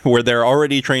 where they're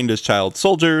already trained as child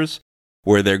soldiers,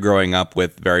 where they're growing up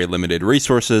with very limited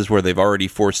resources, where they've already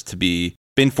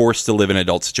been forced to live in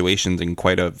adult situations in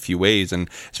quite a few ways, and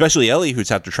especially Ellie, who's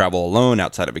had to travel alone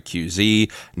outside of a QZ,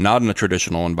 not in a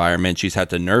traditional environment. She's had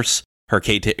to nurse her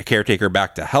caretaker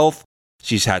back to health.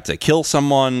 She's had to kill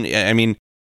someone. I mean,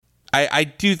 I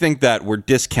do think that we're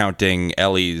discounting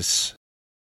Ellie's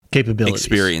capabilities,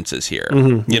 experiences here.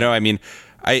 Mm-hmm. You know, I mean,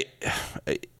 I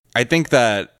think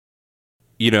that,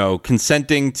 you know,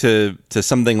 consenting to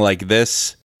something like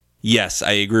this, yes,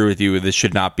 I agree with you. This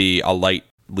should not be a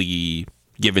lightly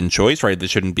given choice, right? This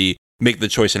shouldn't be make the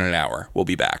choice in an hour. We'll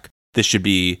be back. This should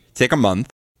be take a month.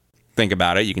 Think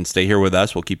about it. You can stay here with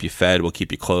us. We'll keep you fed. We'll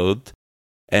keep you clothed.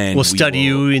 And we'll study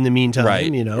you in the meantime.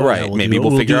 Right. You know, right. Maybe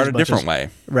we'll figure out a different way.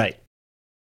 Right.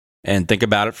 And think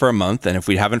about it for a month. And if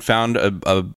we haven't found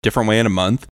a different way in a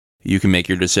month, you can make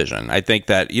your decision. I think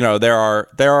that, you know, there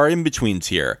are in-betweens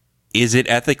here. Is it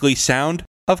ethically sound?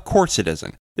 Of course it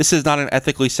isn't. This is not an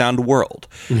ethically sound world.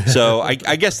 So I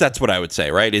guess that's what I would say,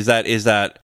 right? Is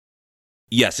that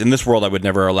yes, in this world I would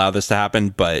never allow this to happen,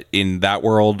 but in that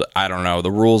world, I don't know. The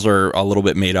rules are a little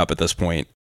bit made up at this point.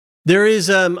 There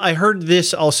is, I heard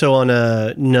this also on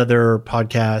another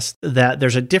podcast, that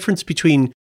there's a difference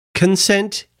between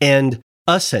consent and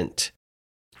assent.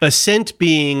 Assent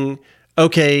being,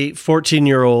 okay,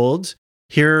 14-year-olds,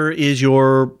 here is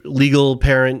your legal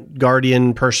parent,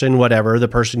 guardian person, whatever, the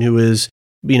person who is,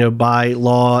 you know, by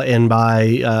law and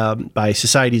by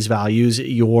society's values,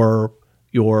 your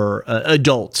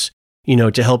adults, you know,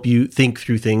 to help you think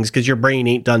through things because your brain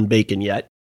ain't done baking yet.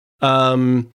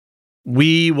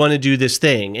 We want to do this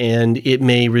thing, and it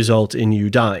may result in you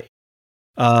dying.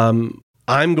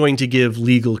 I'm going to give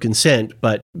legal consent,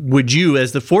 but would you,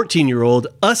 as the 14-year-old,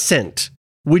 assent?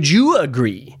 Would you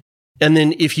agree? And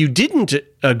then if you didn't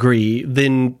agree,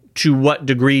 then to what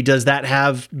degree does that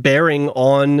have bearing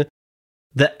on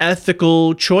the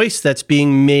ethical choice that's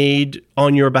being made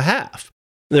on your behalf?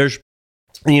 There's,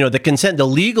 the consent, the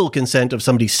legal consent of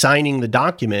somebody signing the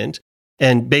document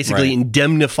and basically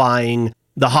indemnifying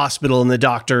the hospital and the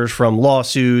doctors from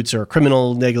lawsuits or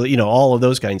criminal negligence, all of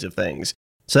those kinds of things.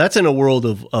 So that's in a world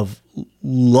of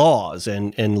laws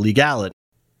and legality.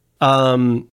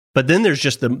 But then there's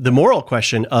just the moral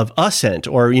question of assent,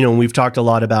 or, we've talked a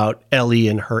lot about Ellie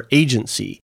and her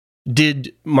agency.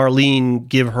 Did Marlene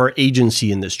give her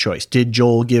agency in this choice? Did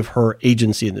Joel give her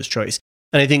agency in this choice?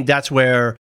 And I think that's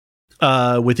where,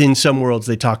 within some worlds,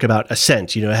 they talk about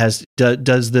assent.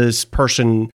 Does this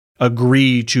person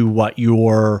agree to what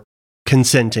you're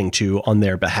consenting to on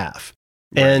their behalf?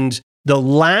 Right. And the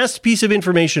last piece of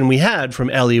information we had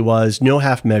from Ellie was no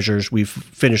half measures. We've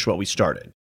finished what we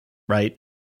started, right?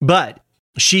 But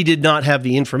she did not have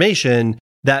the information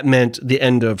that meant the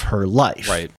end of her life.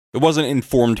 Right. It wasn't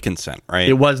informed consent, right?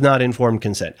 It was not informed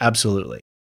consent. Absolutely.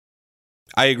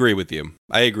 I agree with you.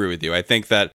 I think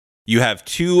that you have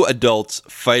two adults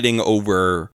fighting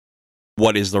over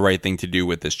what is the right thing to do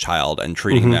with this child and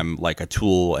treating them like a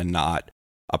tool and not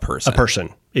a person. A person.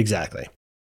 Exactly.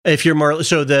 If you're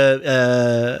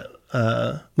Melina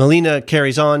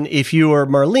carries on. If you are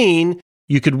Marlene,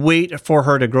 you could wait for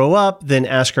her to grow up, then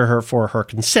ask her for her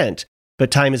consent. But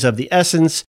time is of the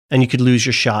essence, and you could lose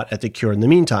your shot at the cure in the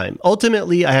meantime.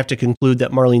 Ultimately, I have to conclude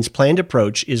that Marlene's planned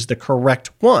approach is the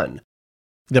correct one.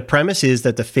 The premise is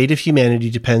that the fate of humanity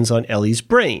depends on Ellie's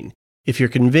brain. If you're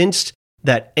convinced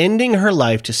that ending her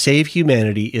life to save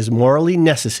humanity is morally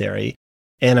necessary,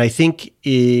 and I think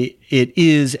it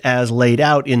is as laid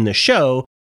out in the show,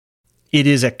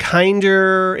 it's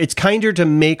kinder to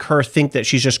make her think that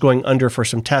she's just going under for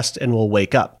some tests and will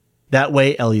wake up. That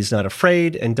way, Ellie's not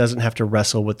afraid and doesn't have to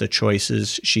wrestle with the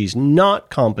choices she's not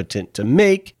competent to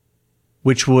make,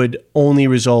 which would only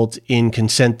result in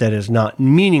consent that is not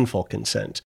meaningful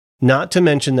consent. Not to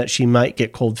mention that she might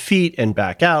get cold feet and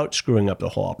back out, screwing up the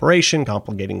whole operation,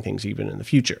 complicating things even in the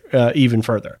future, even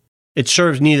further. It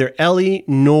serves neither Ellie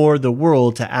nor the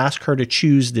world to ask her to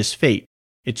choose this fate.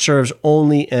 It serves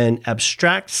only an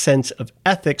abstract sense of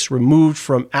ethics removed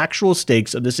from actual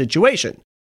stakes of the situation.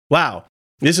 Wow,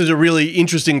 this is a really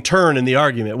interesting turn in the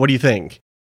argument. What do you think?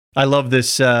 I love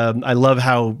this. I love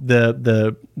how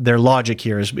their logic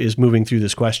here is moving through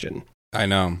this question. I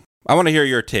know. I want to hear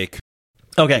your take.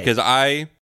 Okay. Because I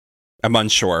am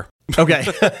unsure. Okay.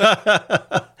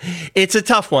 It's a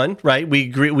tough one, right?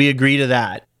 We agree to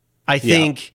that. I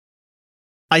think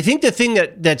the thing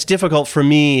that's difficult for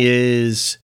me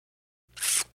is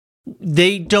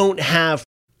they don't have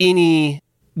we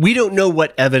don't know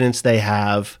what evidence they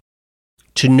have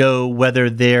to know whether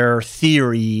their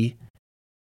theory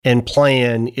and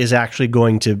plan is actually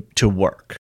going to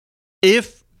work.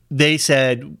 If they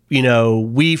said,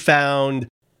 we found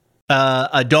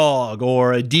a dog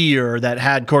or a deer that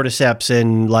had cordyceps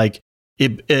and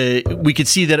we could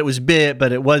see that it was bit,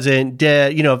 but it wasn't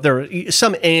dead. If there was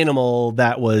some animal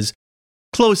that was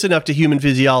close enough to human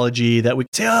physiology that we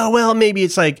could say, oh, well, maybe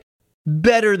it's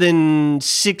better than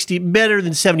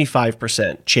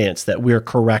 75% chance that we're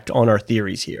correct on our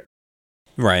theories here.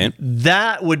 Right.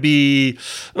 That would be,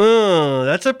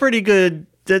 that's a pretty good,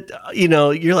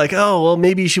 you're like, oh, well,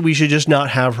 maybe we should just not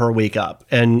have her wake up.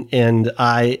 And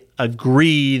I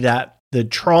agree that the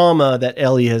trauma that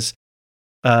Ellie has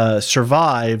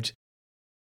survived,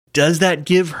 does that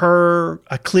give her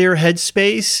a clear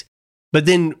headspace? But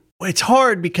then it's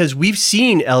hard because we've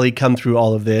seen Ellie come through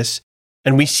all of this,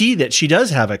 and we see that she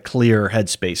does have a clear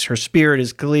headspace. Her spirit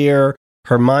is clear.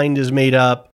 Her mind is made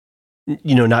up,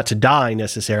 not to die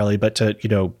necessarily, but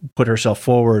to, put herself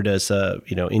forward as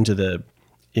into the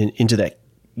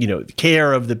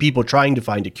care of the people trying to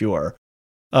find a cure.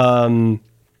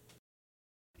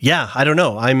 Yeah, I don't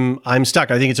know. I'm stuck.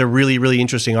 I think it's a really, really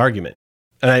interesting argument.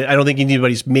 And I don't think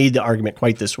anybody's made the argument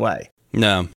quite this way.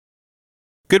 No.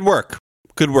 Good work.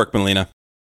 Good work, Melina.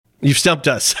 You've stumped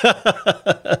us. All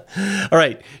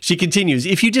right. She continues.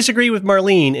 If you disagree with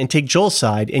Marlene and take Joel's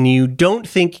side, and you don't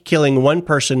think killing one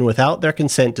person without their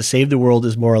consent to save the world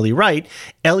is morally right,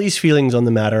 Ellie's feelings on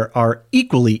the matter are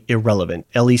equally irrelevant.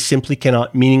 Ellie simply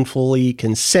cannot meaningfully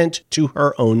consent to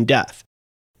her own death.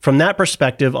 From that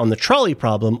perspective, on the trolley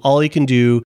problem, all he can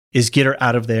do is get her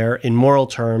out of there in moral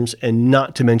terms, and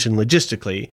not to mention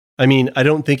logistically. I mean, I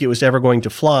don't think it was ever going to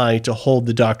fly to hold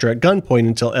the doctor at gunpoint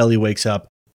until Ellie wakes up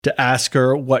to ask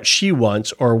her what she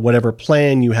wants or whatever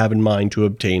plan you have in mind to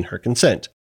obtain her consent.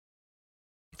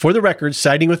 For the record,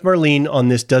 siding with Marlene on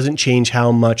this doesn't change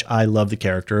how much I love the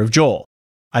character of Joel.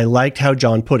 I liked how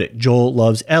John put it. Joel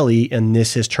loves Ellie, and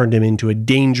this has turned him into a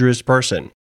dangerous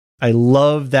person. I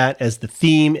love that as the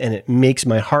theme, and it makes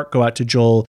my heart go out to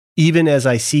Joel, even as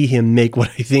I see him make what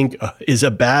I think is a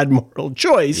bad moral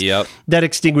choice that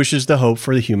extinguishes the hope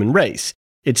for the human race.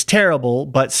 It's terrible,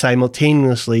 but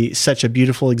simultaneously such a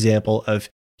beautiful example of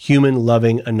human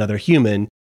loving another human,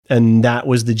 and that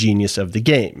was the genius of the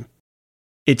game.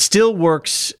 It still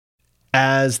works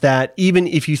as that, even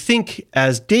if you think,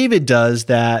 as David does,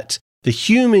 that the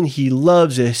human he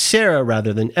loves is Sarah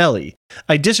rather than Ellie.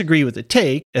 I disagree with the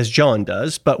take, as John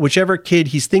does, but whichever kid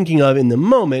he's thinking of in the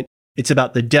moment, it's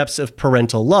about the depths of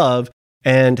parental love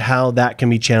and how that can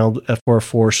be channeled for a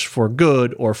force for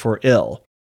good or for ill.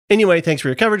 Anyway, thanks for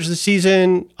your coverage this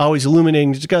season. Always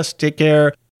illuminating to discuss. Take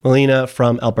care. Melina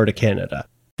from Alberta, Canada.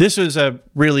 This was a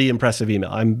really impressive email.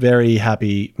 I'm very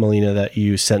happy, Melina, that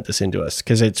you sent this into us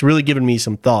because it's really given me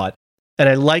some thought. And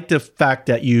I like the fact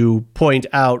that you point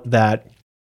out that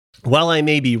while I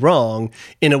may be wrong,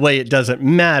 in a way it doesn't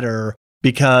matter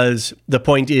because the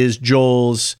point is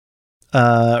Joel's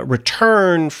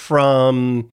return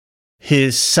from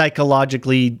his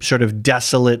psychologically sort of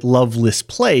desolate, loveless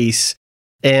place.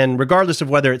 And regardless of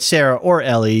whether it's Sarah or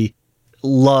Ellie,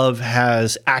 love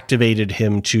has activated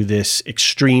him to this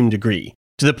extreme degree,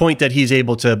 to the point that he's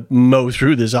able to mow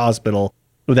through this hospital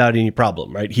without any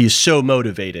problem, right? He's so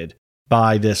motivated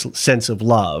by this sense of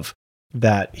love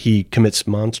that he commits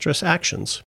monstrous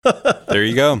actions. There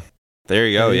you go. There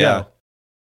you go. Yeah.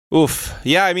 Oof.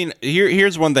 Yeah, I mean,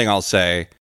 here's one thing I'll say.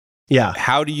 Yeah.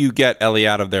 How do you get Ellie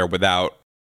out of there without,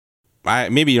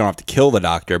 maybe you don't have to kill the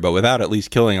doctor, but without at least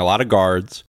killing a lot of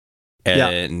guards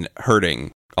and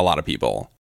hurting a lot of people?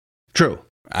 True.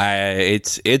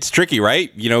 It's tricky,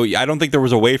 right? You know, I don't think there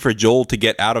was a way for Joel to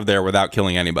get out of there without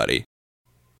killing anybody.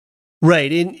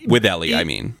 Right. With Ellie, I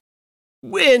mean.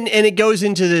 And it goes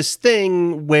into this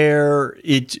thing where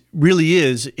it really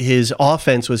is his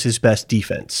offense was his best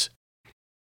defense.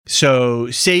 So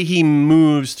say he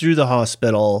moves through the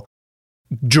hospital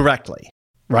directly,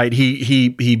 right? He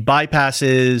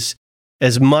bypasses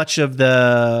as much of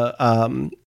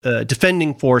the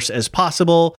defending force as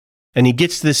possible, and he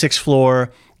gets to the 6th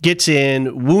floor, gets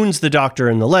in, wounds the doctor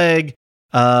in the leg,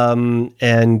 and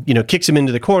kicks him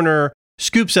into the corner,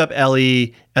 scoops up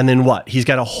Ellie, and then what? He's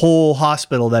got a whole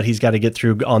hospital that he's got to get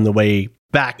through on the way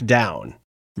back down.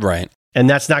 Right. And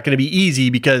that's not going to be easy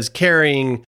because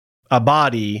carrying a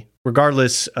body,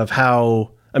 regardless of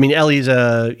how, I mean, Ellie's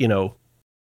a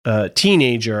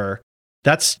teenager,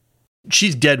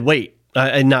 she's dead weight.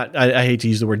 I hate to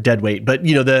use the word dead weight, but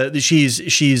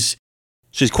she's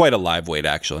quite a live weight,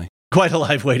 actually. Quite a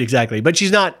live weight, exactly. But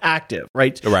she's not active,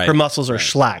 right? Her muscles are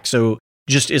slack. So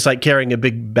just, it's like carrying a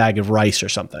big bag of rice or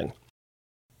something.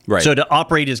 Right. So to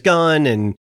operate his gun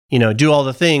and, do all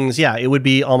the things, it would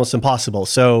be almost impossible.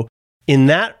 So in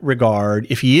that regard,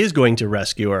 if he is going to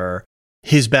rescue her,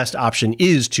 his best option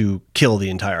is to kill the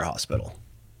entire hospital.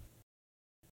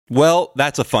 Well,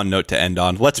 that's a fun note to end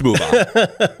on. Let's move on.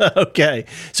 Okay.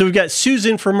 So we've got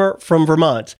Susan from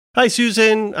Vermont. Hi,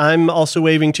 Susan. I'm also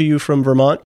waving to you from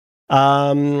Vermont.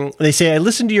 They say, I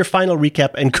listened to your final recap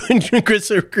and couldn't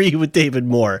agree with David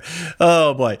more.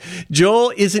 Oh boy.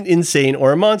 Joel isn't insane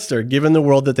or a monster. Given the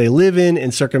world that they live in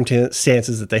and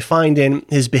circumstances that they find in,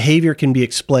 his behavior can be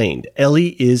explained.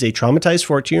 Ellie is a traumatized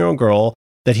 14-year-old girl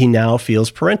that he now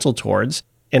feels parental towards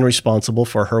and responsible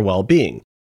for her well-being.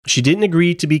 She didn't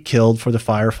agree to be killed for the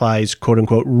Fireflies'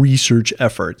 quote-unquote research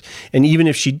effort. And even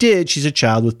if she did, she's a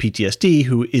child with PTSD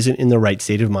who isn't in the right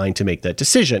state of mind to make that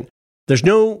decision. There's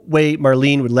no way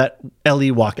Marlene would let Ellie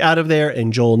walk out of there,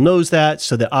 and Joel knows that,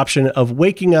 so the option of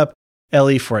waking up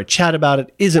Ellie for a chat about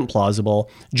it isn't plausible.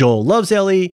 Joel loves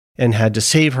Ellie and had to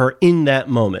save her in that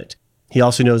moment. He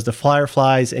also knows the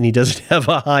Fireflies, and he doesn't have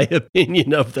a high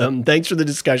opinion of them. Thanks for the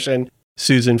discussion,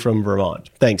 Susan from Vermont.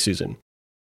 Thanks, Susan.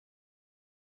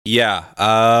 Yeah.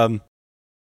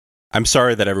 I'm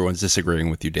sorry that everyone's disagreeing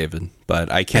with you, David,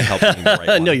 but I can't help being the right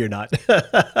one. No, you're not.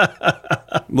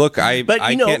 Look, I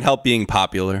can't help being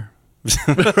popular.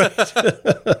 Right.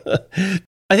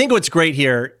 I think what's great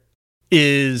here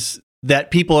is that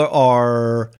people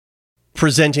are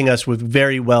presenting us with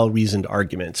very well-reasoned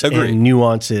arguments and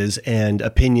nuances and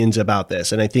opinions about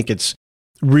this. And I think it's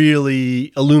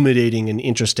really illuminating and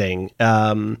interesting.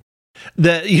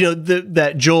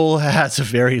 That Joel has a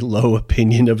very low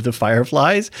opinion of the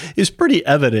Fireflies is pretty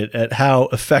evident at how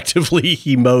effectively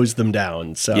he mows them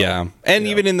down. So yeah, and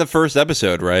even in the first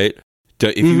episode, right?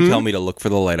 If you tell me to look for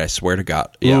the light, I swear to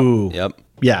God. Yeah. Ooh. Yep.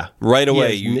 Yeah. Right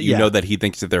away, you know that he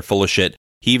thinks that they're full of shit.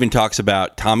 He even talks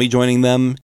about Tommy joining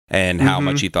them and how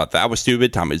much he thought that was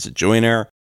stupid. Tommy's a joiner.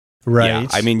 Right. Yeah,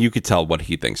 I mean, you could tell what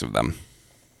he thinks of them.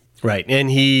 Right.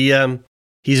 And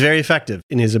he's very effective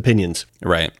in his opinions.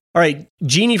 Right. All right.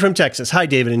 Jeannie from Texas. Hi,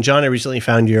 David and John. I recently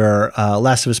found your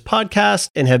Last of Us podcast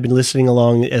and have been listening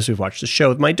along as we've watched the show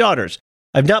with my daughters.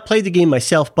 I've not played the game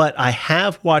myself, but I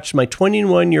have watched my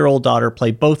 21-year-old daughter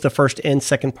play both the first and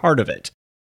second part of it.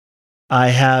 I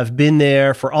have been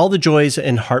there for all the joys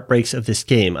and heartbreaks of this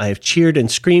game. I have cheered and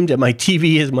screamed at my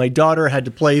TV as my daughter had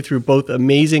to play through both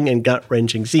amazing and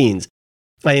gut-wrenching scenes.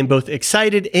 I am both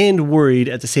excited and worried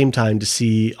at the same time to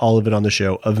see all of it on the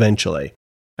show eventually.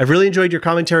 I've really enjoyed your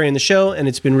commentary on the show, and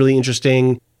it's been really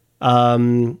interesting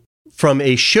from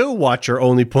a show watcher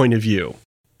only point of view.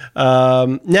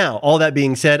 Now, all that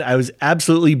being said, I was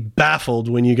absolutely baffled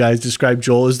when you guys described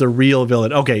Joel as the real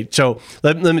villain. Okay, so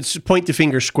let me point the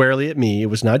finger squarely at me. It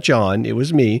was not John. It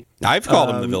was me. I've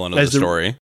called him the villain of the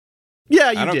story.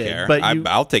 Yeah, you I don't did. care. But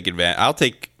I'll take advantage. I'll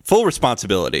take full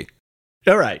responsibility.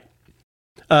 All right.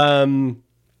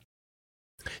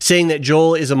 Saying that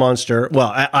Joel is a monster.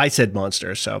 Well, I said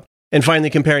monster, so. And finally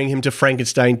comparing him to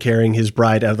Frankenstein carrying his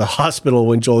bride out of the hospital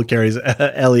when Joel carries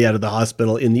Ellie out of the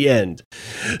hospital in the end.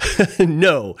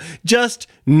 No, just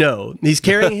no. He's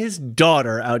carrying his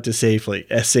daughter out to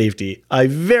safety. I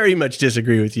very much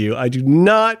disagree with you. I do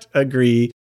not agree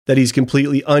that he's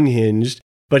completely unhinged,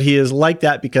 but he is like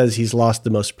that because he's lost the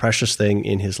most precious thing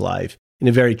in his life in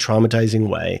a very traumatizing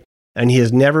way, and he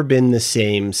has never been the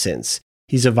same since.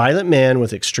 He's a violent man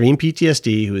with extreme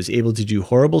PTSD who is able to do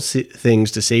horrible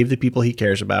things to save the people he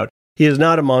cares about. He is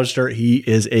not a monster. He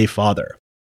is a father.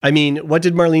 I mean, what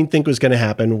did Marlene think was going to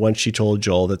happen once she told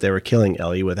Joel that they were killing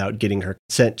Ellie without getting her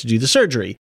consent to do the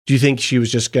surgery? Do you think he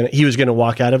was going to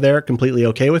walk out of there completely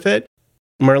okay with it?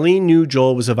 Marlene knew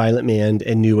Joel was a violent man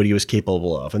and knew what he was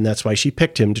capable of, and that's why she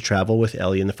picked him to travel with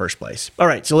Ellie in the first place. All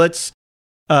right, so let's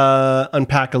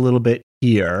unpack a little bit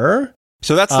here.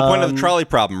 So that's the point of the trolley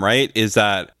problem, right? Is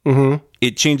that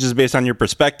it changes based on your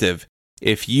perspective.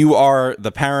 If you are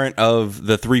the parent of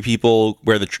the three people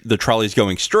where the trolley's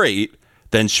going straight,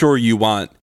 then sure, you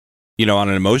want, on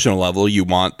an emotional level, you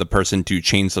want the person to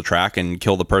change the track and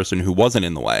kill the person who wasn't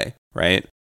in the way, right?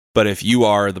 But if you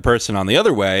are the person on the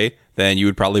other way, then you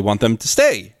would probably want them to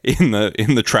stay in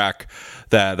the track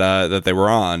that they were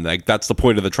on. Like, that's the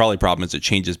point of the trolley problem, is it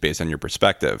changes based on your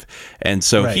perspective. And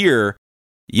so here,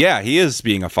 yeah, he is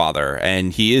being a father,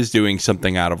 and he is doing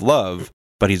something out of love,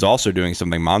 but he's also doing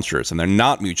something monstrous, and they're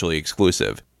not mutually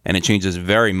exclusive. And it changes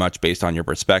very much based on your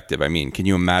perspective. I mean, can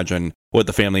you imagine what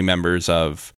the family members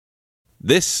of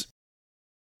this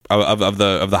of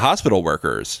the hospital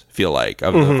workers feel like,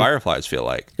 of the Fireflies feel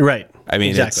like? Right. I mean,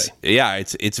 exactly.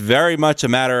 It's very much a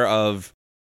matter of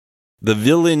the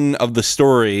villain of the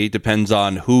story depends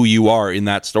on who you are in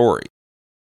that story.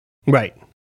 Right.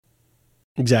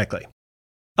 Exactly.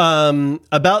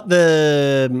 About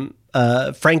the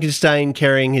Frankenstein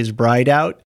carrying his bride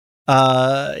out,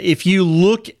 if you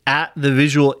look at the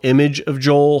visual image of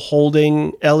Joel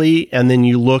holding Ellie, and then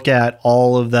you look at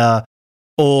all of the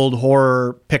old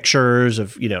horror pictures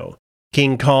of,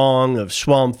 King Kong, of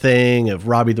Swamp Thing, of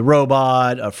Robbie the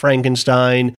Robot, of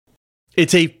Frankenstein,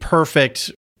 it's a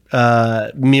perfect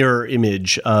mirror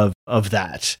image of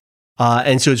that.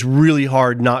 And so it's really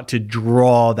hard not to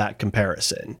draw that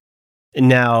comparison.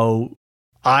 Now,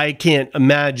 I can't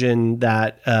imagine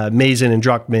that Mazin and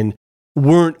Druckmann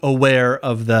weren't aware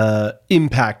of the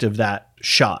impact of that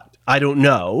shot. I don't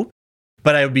know,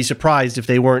 but I would be surprised if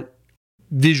they weren't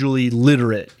visually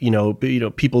literate.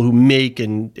 People who make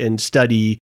and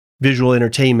study visual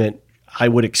entertainment, I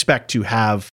would expect to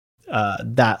have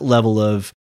that level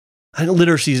of,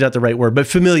 literacy is not the right word, but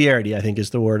familiarity, I think,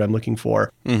 is the word I'm looking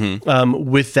for,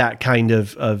 with that kind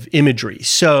of imagery.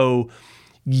 So,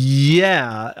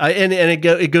 yeah, and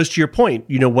it goes to your point.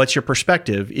 What's your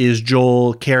perspective? Is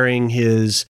Joel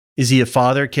is he a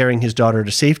father carrying his daughter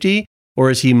to safety, or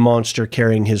is he monster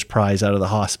carrying his prize out of the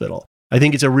hospital? I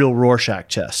think it's a real Rorschach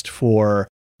test for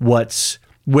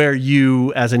where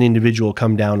you as an individual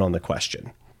come down on the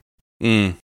question.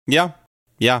 Yeah,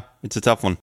 it's a tough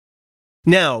one.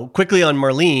 Now, quickly on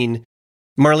Marlene.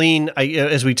 Marlene,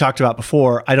 as we talked about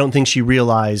before, I don't think she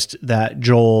realized that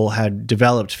Joel had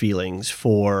developed feelings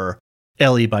for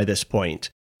Ellie by this point.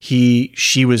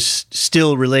 She was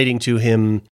still relating to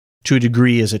him to a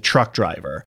degree as a truck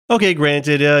driver. Okay,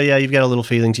 granted, you've got a little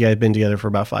feelings. You guys have been together for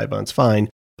about 5 months, fine.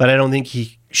 But I don't think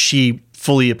she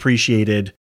fully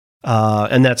appreciated,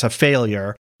 and that's a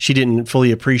failure. She didn't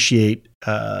fully appreciate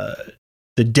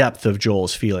the depth of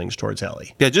Joel's feelings towards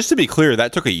Ellie. Yeah, just to be clear,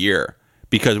 that took a year.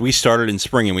 Because we started in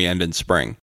spring and we end in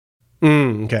spring.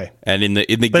 Okay. And in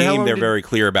the game, they're very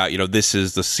clear about, this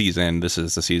is the season.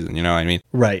 You know what I mean?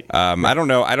 Right. I don't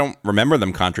know. I don't remember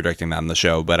them contradicting that in the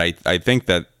show, but I think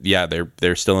that,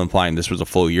 they're still implying this was a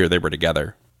full year they were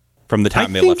together from the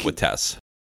time they left with Tess.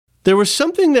 There was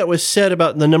something that was said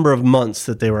about the number of months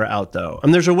that they were out, though.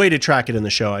 There's a way to track it in the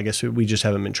show. I guess we just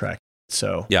haven't been tracking it.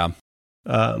 So yeah,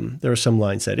 there was some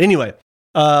line said. Anyway,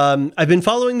 I've been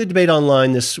following the debate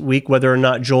online this week whether or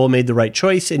not Joel made the right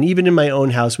choice. And even in my own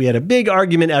house, we had a big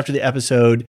argument after the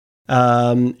episode.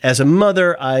 As a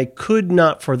mother, I could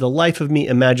not for the life of me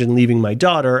imagine leaving my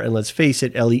daughter. And let's face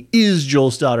it, Ellie is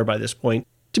Joel's daughter by this point,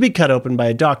 to be cut open by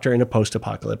a doctor in a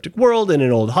post-apocalyptic world in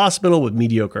an old hospital with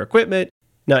mediocre equipment,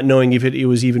 not knowing if it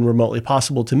was even remotely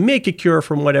possible to make a cure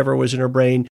from whatever was in her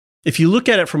brain. If you look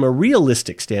at it from a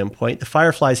realistic standpoint, the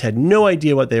Fireflies had no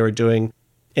idea what they were doing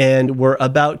and were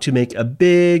about to make a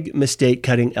big mistake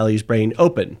cutting Ellie's brain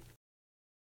open.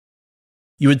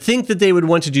 You would think that they would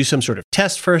want to do some sort of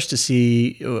test first to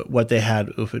see what they had,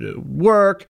 if it would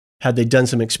work. Had they done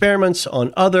some experiments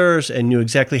on others and knew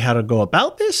exactly how to go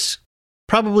about this?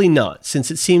 Probably not,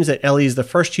 since it seems that Ellie is the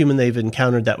first human they've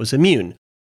encountered that was immune.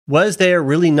 Was there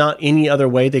really not any other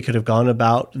way they could have gone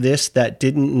about this that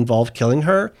didn't involve killing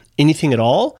her? Anything at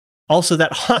all? Also,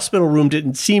 that hospital room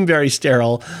didn't seem very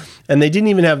sterile, and they didn't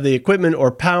even have the equipment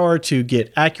or power to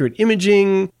get accurate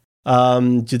imaging.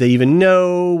 Do they even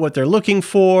know what they're looking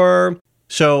for?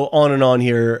 So on and on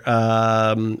here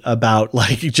about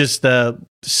just the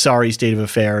sorry state of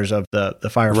affairs of the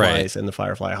Fireflies and the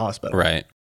Firefly Hospital. Right.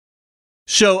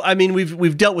 So,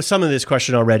 we've dealt with some of this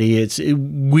question already.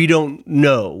 We don't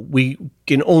know. We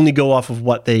can only go off of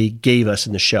what they gave us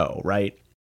in the show, right?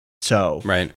 So,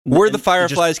 right. Were the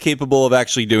Fireflies capable of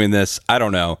actually doing this? I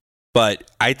don't know. But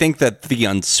I think that the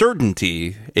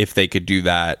uncertainty, if they could do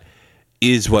that,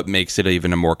 is what makes it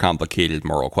even a more complicated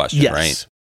moral question, right? Yes,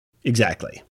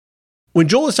 exactly. When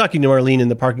Joel is talking to Marlene in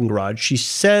the parking garage, she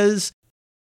says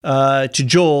to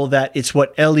Joel that it's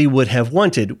what Ellie would have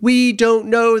wanted. We don't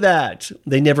know that.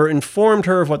 They never informed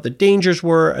her of what the dangers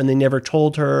were, and they never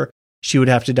told her she would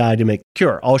have to die to make the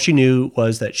cure. All she knew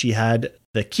was that she had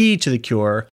the key to the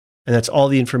cure, and that's all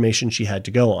the information she had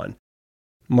to go on.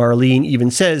 Marlene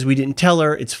even says, we didn't tell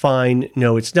her, it's fine.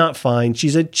 No, it's not fine.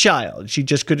 She's a child. She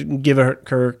just couldn't give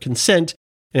her consent.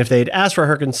 And if they had asked for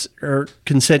her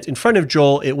consent in front of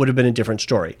Joel, it would have been a different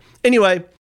story. Anyway,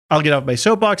 I'll get off my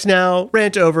soapbox now,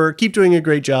 rant over, keep doing a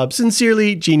great job.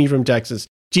 Sincerely, Jeannie from Texas.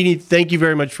 Jeannie, thank you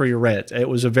very much for your rant. It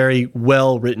was a very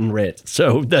well-written rant.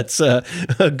 So that's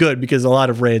good, because a lot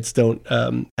of rants aren't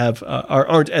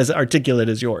as articulate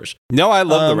as yours. No, I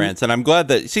love the rants, and I'm glad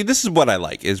that, this is what I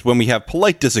like, is when we have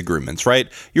polite disagreements, right?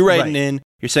 You're writing in,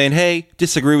 you're saying, hey,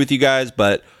 disagree with you guys,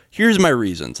 but here's my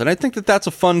reasons. And I think that that's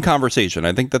a fun conversation.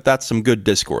 I think that that's some good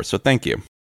discourse. So thank you.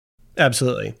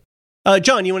 Absolutely.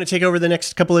 John, you want to take over the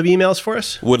next couple of emails for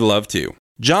us? Would love to.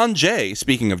 John J.,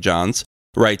 speaking of Johns,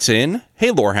 writes in, hey,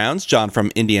 Lorehounds, John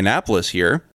from Indianapolis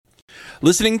here.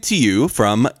 Listening to you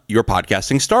from your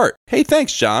podcasting start. Hey,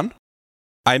 thanks, John.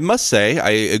 I must say,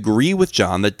 I agree with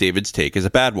John that David's take is a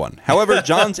bad one. However,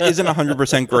 John's isn't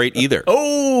 100% great either.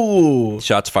 Oh!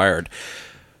 Shots fired.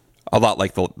 A lot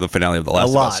like the finale of The Last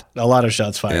of Us. A lot of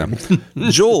shots fired. Yeah.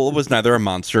 Joel was neither a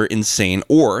monster, insane,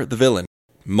 or the villain.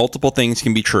 Multiple things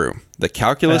can be true. The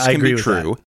calculus can be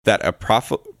true that a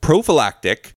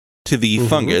prophylactic to the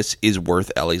fungus is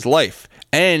worth Ellie's life.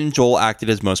 And Joel acted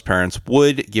as most parents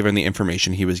would, given the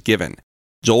information he was given.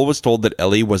 Joel was told that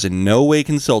Ellie was in no way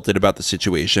consulted about the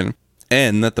situation,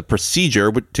 and that the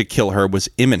procedure to kill her was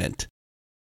imminent.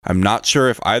 I'm not sure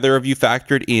if either of you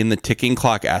factored in the ticking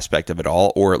clock aspect of it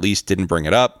all, or at least didn't bring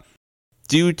it up.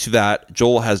 Due to that,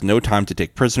 Joel has no time to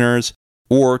take prisoners,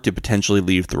 or to potentially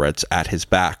leave threats at his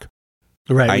back.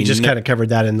 Right, we just kind of covered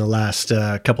that in the last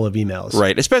couple of emails.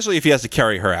 Right, especially if he has to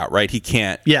carry her out, right? He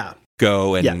can't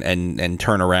go and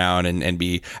turn around and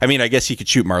be... I mean, I guess he could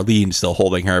shoot Marlene still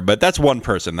holding her, but that's one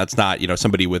person. That's not,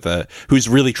 somebody who's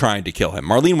really trying to kill him.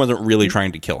 Marlene wasn't really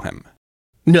trying to kill him.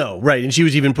 No, right, and she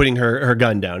was even putting her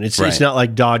gun down. It's not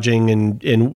like dodging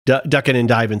and ducking and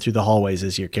diving through the hallways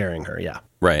as you're carrying her, yeah.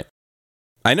 Right.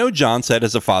 I know John said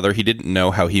as a father he didn't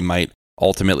know how he might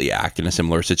ultimately act in a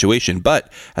similar situation,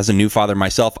 but as a new father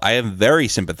myself, I am very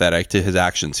sympathetic to his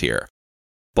actions here.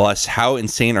 Plus, how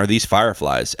insane are these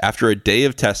Fireflies? After a day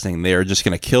of testing, they are just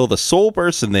going to kill the sole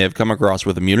person they have come across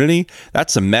with immunity?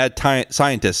 That's some mad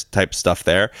scientist type stuff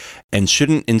there, and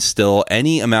shouldn't instill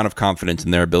any amount of confidence in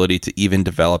their ability to even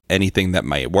develop anything that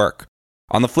might work.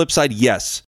 On the flip side,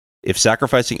 yes, if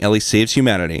sacrificing Ellie saves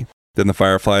humanity, then the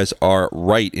Fireflies are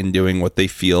right in doing what they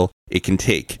feel it can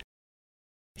take.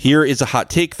 Here is a hot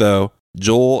take, though.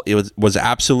 Joel was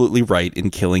absolutely right in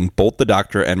killing both the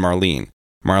doctor and Marlene.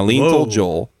 Marlene told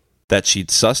Joel that she'd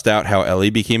sussed out how Ellie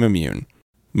became immune.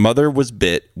 Mother was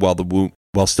bit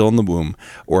while still in the womb,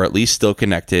 or at least still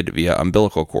connected via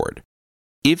umbilical cord.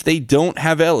 If they don't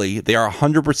have Ellie, they are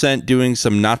 100% doing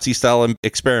some Nazi-style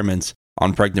experiments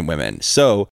on pregnant women.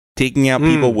 So, taking out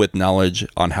people with knowledge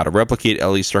on how to replicate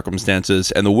Ellie's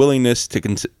circumstances and the willingness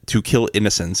to kill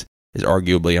innocents is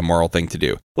arguably a moral thing to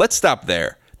do. Let's stop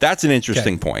there. That's an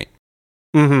interesting point.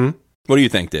 Mm-hmm. What do you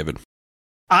think, David?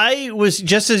 I was,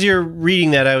 just as you're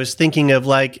reading that, I was thinking of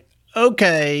like,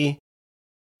 okay,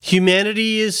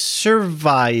 humanity is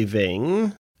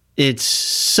surviving. It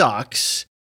sucks,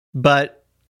 but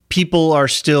people are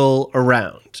still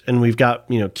around. And we've got,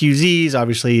 QZs.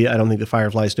 Obviously, I don't think the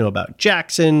Fireflies know about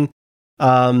Jackson.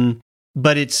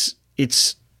 But it's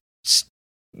and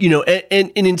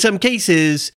in some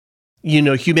cases,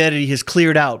 humanity has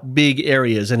cleared out big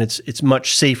areas and it's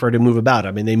much safer to move about.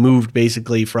 I mean, they moved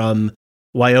basically from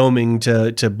Wyoming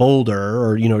to Boulder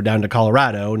or, down to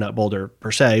Colorado, not Boulder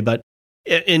per se, but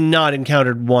and not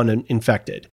encountered one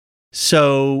infected.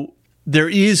 So there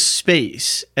is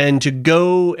space, and to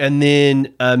go and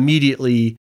then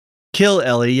immediately kill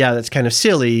Ellie, yeah, that's kind of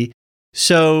silly.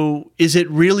 So is it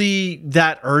really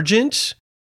that urgent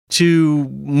to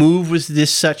move with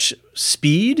this such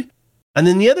speed? And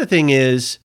then the other thing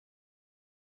is,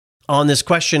 on this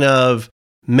question of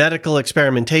medical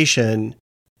experimentation,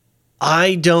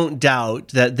 I don't doubt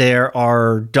that there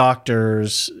are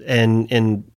doctors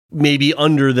and maybe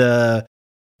under the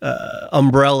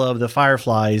umbrella of the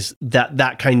Fireflies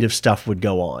that kind of stuff would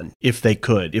go on if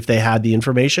they had the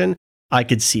information. I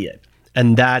could see it.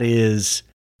 And that is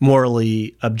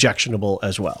morally objectionable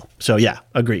as well. So yeah,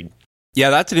 agreed. Yeah,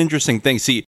 that's an interesting thing.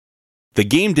 See, the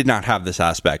game did not have this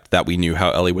aspect that we knew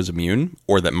how Ellie was immune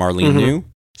or that Marlene knew.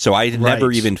 So I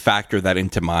never even factored that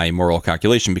into my moral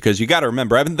calculation, because you got to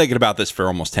remember, I've been thinking about this for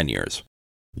almost 10 years.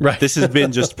 Right. This has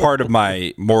been just part of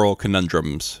my moral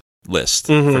conundrums list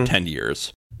for 10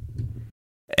 years.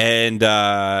 And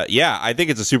I think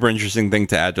it's a super interesting thing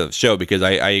to add to the show, because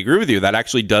I agree with you. That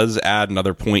actually does add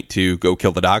another point to go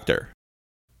kill the doctor.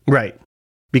 Right.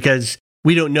 Because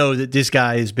we don't know that this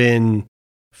guy has been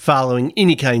following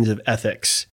any kinds of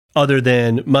ethics other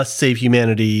than must save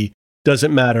humanity.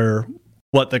 Doesn't matter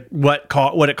what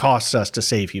it costs us to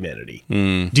save humanity.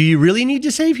 Do you really need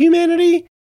to save humanity?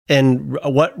 And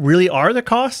what really are the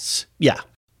costs? Yeah,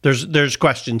 there's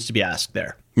questions to be asked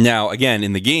there. Now, again,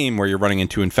 in the game where you're running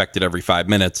into infected every 5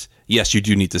 minutes, yes, you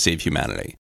do need to save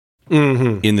humanity.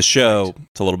 In the show,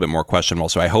 it's a little bit more questionable.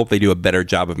 So I hope they do a better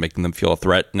job of making them feel a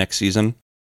threat next season.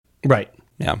 Right.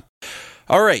 Yeah.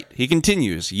 All right. He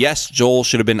continues. Yes, Joel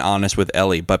should have been honest with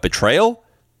Ellie, but betrayal?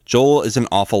 Joel is an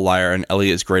awful liar, and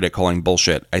Ellie is great at calling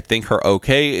bullshit. I think her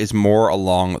okay is more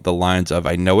along the lines of,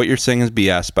 I know what you're saying is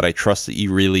BS, but I trust that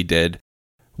you really did.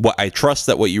 I trust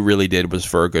that what you really did was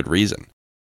for a good reason.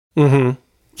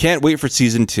 Can't wait for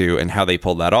season 2 and how they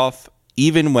pull that off.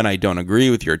 Even when I don't agree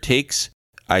with your takes,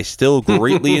 I still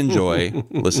greatly enjoy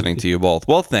listening to you both.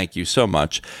 Well, thank you so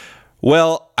much.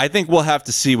 Well, I think we'll have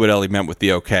to see what Ellie meant with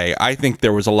the okay. I think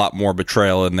there was a lot more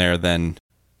betrayal in there than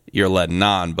you're letting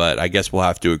on, but I guess we'll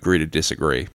have to agree to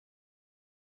disagree.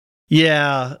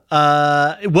 Yeah.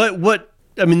 I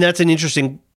mean, that's an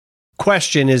interesting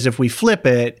question, is if we flip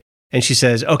it and she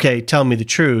says, okay, tell me the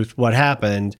truth. What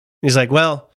happened? And he's like,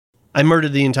 well, I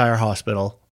murdered the entire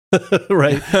hospital,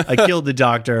 right? I killed the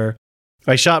doctor.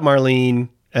 I shot Marlene,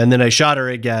 and then I shot her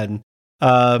again.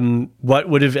 What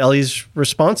would have Ellie's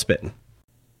response been?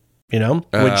 Would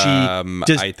she?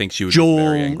 I think she would be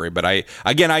very angry. But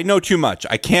I know too much.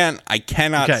 I cannot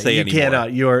say anymore. You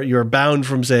cannot. You're bound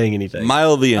from saying anything.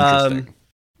 Mildly interesting.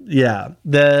 Yeah.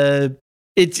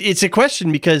 It's a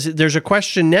question, because there's a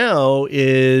question now,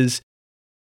 is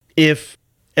if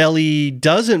Ellie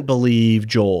doesn't believe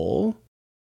Joel,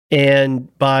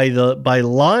 and by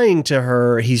lying to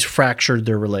her, he's fractured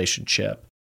their relationship.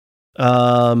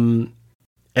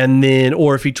 And then,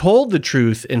 or if he told the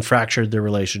truth and fractured their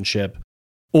relationship,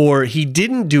 or he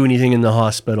didn't do anything in the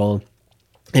hospital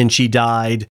and she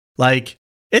died, like,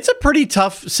 it's a pretty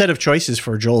tough set of choices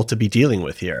for Joel to be dealing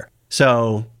with here.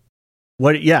 So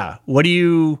what do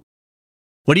you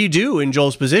do in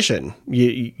Joel's position?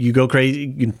 You go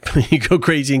crazy, you go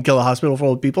crazy and kill a hospital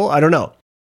full of people? I don't know.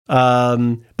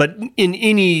 But in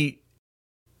any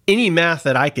math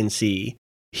that I can see,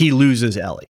 he loses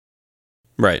Ellie.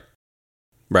 Right.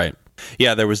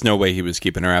 Yeah, there was no way he was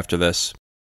keeping her after this.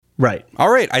 Right. All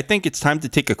right, I think it's time to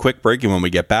take a quick break, and when we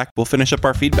get back, we'll finish up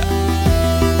our feedback.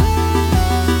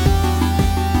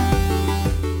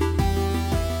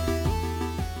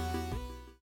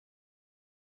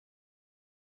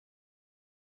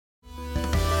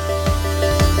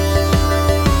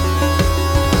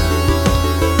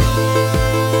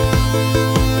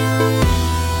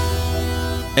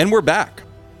 And we're back.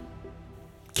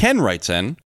 Ken writes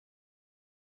in,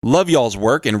 love y'all's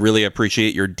work and really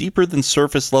appreciate your deeper than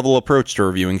surface level approach to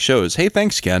reviewing shows. Hey,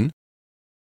 thanks, Ken.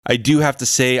 I do have to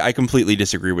say I completely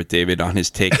disagree with David on his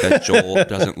take that Joel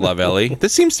doesn't love Ellie.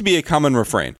 This seems to be a common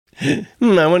refrain. I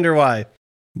wonder why.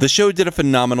 The show did a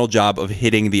phenomenal job of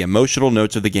hitting the emotional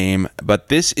notes of the game, but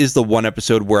this is the one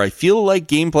episode where I feel like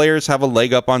game players have a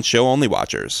leg up on show-only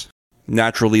watchers.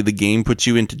 Naturally, the game puts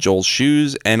you into Joel's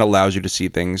shoes and allows you to see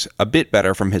things a bit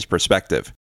better from his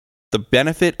perspective. The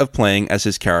benefit of playing as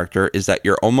his character is that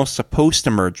you're almost supposed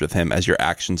to merge with him as your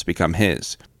actions become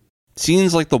his.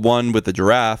 Scenes like the one with the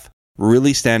giraffe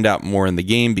really stand out more in the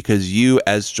game because you,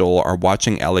 as Joel, are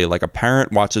watching Ellie like a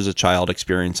parent watches a child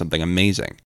experience something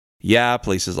amazing. Yeah,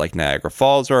 places like Niagara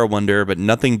Falls are a wonder, but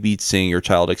nothing beats seeing your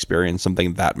child experience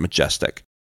something that majestic.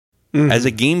 Mm-hmm. As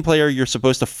a game player, you're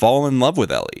supposed to fall in love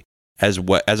with Ellie as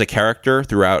a character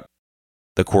throughout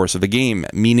the course of the game,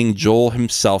 meaning Joel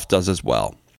himself does as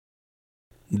well.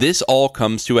 This all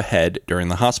comes to a head during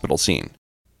the hospital scene.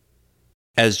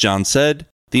 As John said,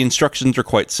 the instructions are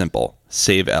quite simple.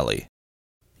 Save Ellie.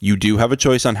 You do have a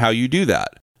choice on how you do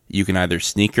that. You can either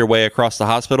sneak your way across the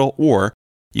hospital, or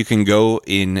you can go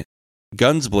in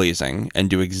guns blazing and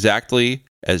do exactly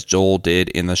as Joel did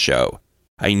in the show.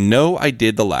 I know I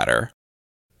did the latter.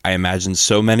 I imagine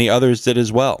so many others did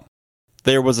as well.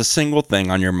 There was a single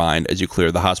thing on your mind as you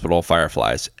cleared the hospital of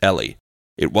fireflies, Ellie.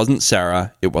 It wasn't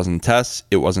Sarah, it wasn't Tess,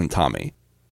 it wasn't Tommy.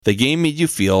 The game made you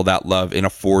feel that love in a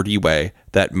 4D way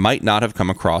that might not have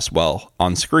come across well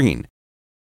on screen.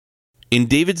 In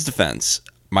David's defense,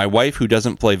 my wife, who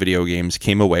doesn't play video games,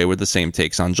 came away with the same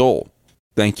takes on Joel.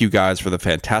 Thank you guys for the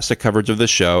fantastic coverage of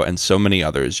this show and so many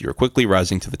others. You're quickly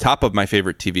rising to the top of my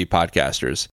favorite TV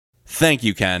podcasters. Thank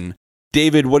you, Ken.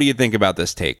 David, what do you think about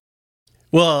this take?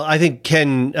 Well, I think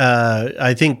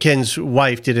Ken's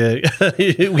wife did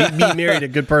we married a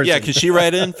good person. Yeah, can she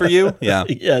write in for you? Yeah.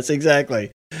 Yes,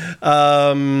 exactly.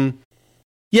 Yeah,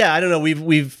 I don't know.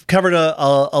 We've covered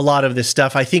a lot of this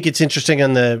stuff. I think it's interesting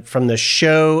from the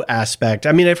show aspect.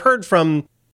 I mean, I've heard from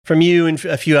you and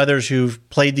a few others who've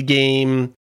played the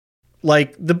game,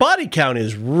 like the body count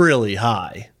is really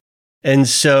high. And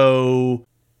so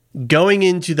going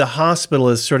into the hospital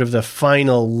as sort of the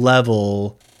final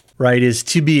level, right, is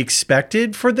to be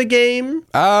expected for the game.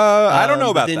 I don't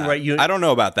know about that. Right, I don't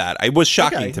know about that. It was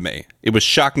shocking to me. It was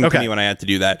shocking to me when I had to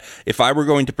do that. If I were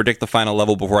going to predict the final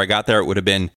level before I got there, it would have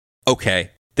been,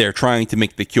 okay, they're trying to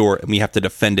make the cure and we have to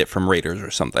defend it from raiders or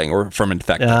something, or from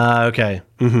infected. Okay.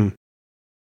 Mm-hmm.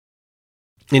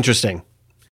 Interesting.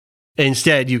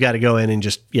 Instead, you got to go in and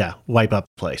just, wipe up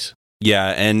the place. Yeah,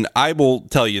 and I will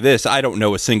tell you this. I don't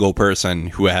know a single person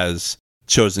who has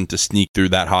chosen to sneak through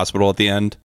that hospital at the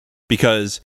end.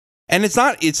 Because, and it's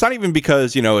not even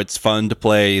because, it's fun to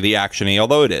play the action-y,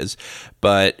 although it is,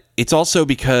 but it's also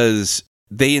because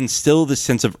they instill this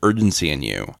sense of urgency in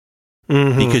you.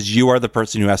 Mm-hmm. Because you are the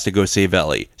person who has to go save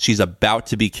Ellie. She's about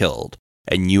to be killed,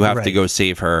 and you have to go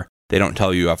save her. They don't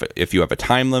tell you if you have a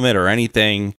time limit or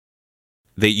anything.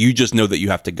 You just know that you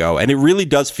have to go. And it really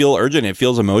does feel urgent. It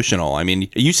feels emotional. I mean,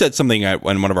 you said something in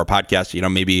one of our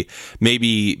podcasts,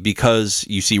 maybe because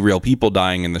you see real people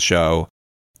dying in the show,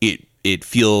 it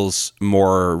feels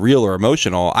more real or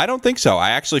emotional. I don't think so.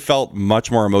 I actually felt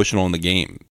much more emotional in the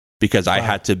game because I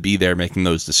had to be there making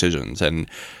those decisions. And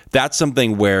that's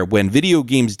something where when video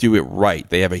games do it right,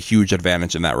 they have a huge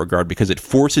advantage in that regard because it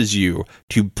forces you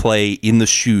to play in the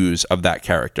shoes of that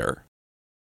character.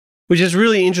 Which is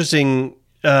really interesting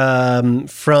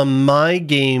from my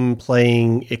game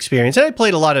playing experience. And I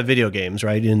played a lot of video games,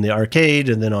 right, in the arcade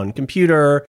and then on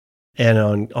computer and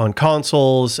on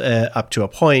consoles up to a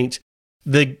point.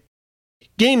 The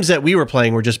games that we were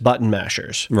playing were just button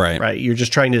mashers. Right. You're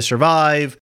just trying to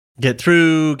survive, get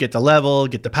through, get the level,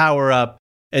 get the power up.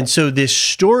 And so this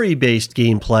story-based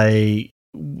gameplay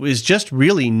was just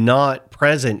really not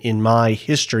present in my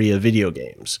history of video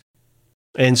games.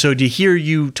 And so to hear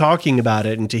you talking about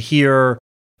it and to hear,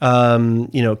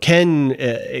 Ken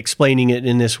explaining it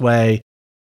in this way,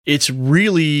 it's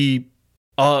really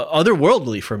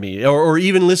otherworldly for me. Or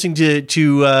even listening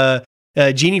to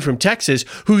Jeannie from Texas,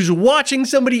 who's watching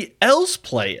somebody else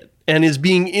play it and is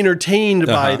being entertained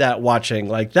by that watching.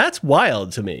 Like, that's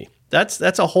wild to me. That's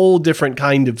a whole different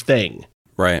kind of thing.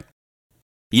 Right.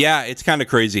 Yeah, it's kind of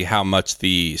crazy how much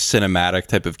the cinematic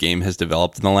type of game has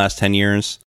developed in the last 10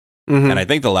 years. Mm-hmm. And I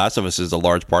think The Last of Us is a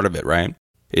large part of it, right?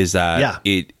 Is that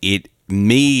it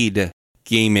made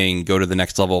gaming go to the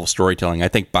next level of storytelling. I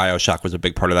think BioShock was a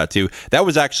big part of that too. That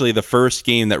was actually the first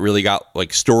game that really got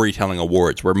like storytelling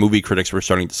awards, where movie critics were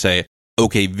starting to say,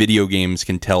 okay, video games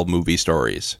can tell movie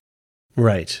stories.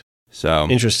 Right. So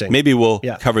interesting. Maybe we'll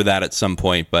cover that at some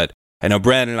point. But I know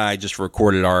Brandon and I just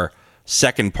recorded our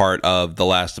second part of The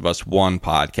Last of Us 1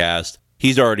 podcast.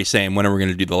 He's already saying, when are we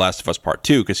going to do The Last of Us Part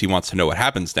 2? Because he wants to know what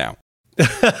happens now.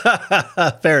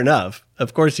 Fair enough.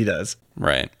 Of course he does.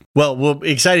 Right. Well, we're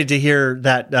excited to hear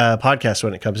that podcast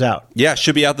when it comes out. Yeah,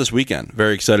 should be out this weekend.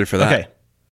 Very excited for that. Okay.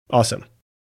 Awesome.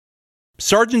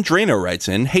 Sergeant Drano writes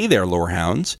in, hey there,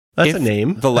 Lorehounds. That's a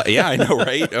name. Yeah, I know,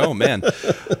 right? Oh, man.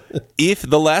 If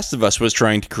The Last of Us was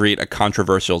trying to create a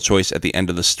controversial choice at the end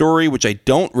of the story, which I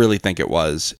don't really think it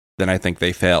was, then I think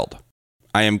they failed.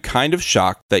 I am kind of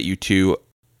shocked that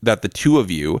the two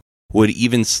of you would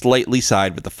even slightly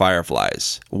side with the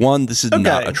Fireflies. One, this is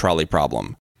not a trolley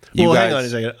problem. Hang on a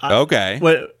second. Okay.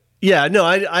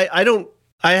 I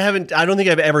don't think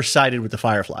I've ever sided with the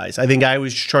Fireflies. I think I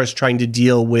was just trying to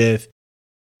deal with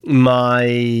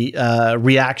my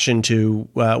reaction to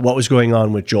what was going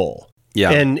on with Joel.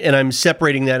 Yeah. And I'm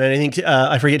separating that. And I think,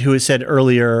 I forget who had said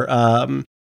earlier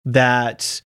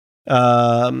that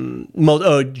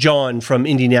John from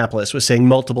Indianapolis was saying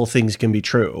multiple things can be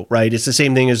true, right? It's the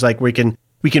same thing as like we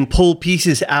can pull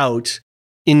pieces out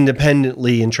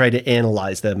independently and try to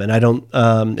analyze them. And I don't,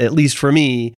 at least for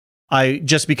me,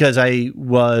 just because I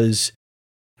was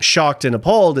shocked and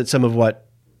appalled at some of what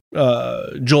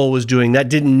Joel was doing, that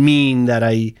didn't mean that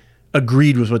I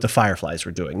agreed with what the Fireflies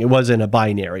were doing. It wasn't a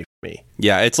binary for me.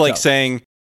 Yeah, it's like saying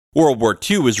World War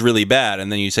II was really bad,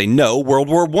 and then you say, no, World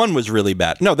War I was really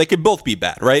bad. No, they could both be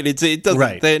bad, right? It doesn't.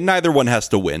 Right. Neither one has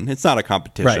to win. It's not a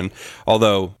competition. Right.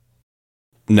 Although,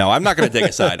 no, I'm not going to take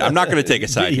a side. I'm not going to take a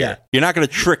side here. You're not going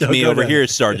to trick me over here,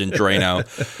 Sergeant Drano.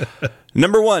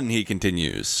 Number one, he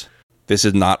continues. This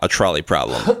is not a trolley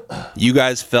problem. You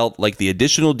guys felt like the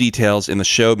additional details in the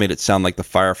show made it sound like the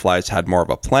Fireflies had more of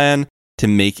a plan to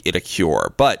make it a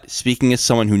cure. But speaking as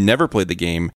someone who never played the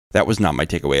game, that was not my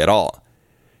takeaway at all.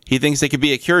 He thinks they could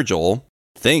be a cure, Joel.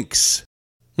 Thinks.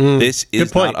 This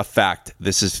is not a fact.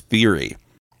 This is theory.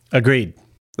 Agreed.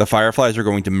 The Fireflies are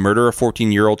going to murder a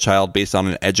 14-year-old child based on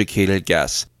an educated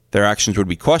guess. Their actions would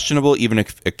be questionable even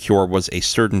if a cure was a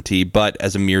certainty, but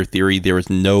as a mere theory, there is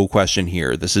no question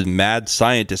here. This is mad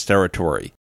scientist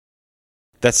territory.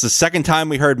 That's the second time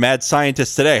we heard mad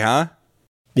scientist today, huh?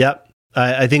 Yep.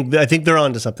 I think they're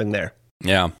onto something there.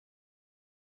 Yeah.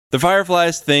 The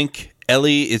Fireflies think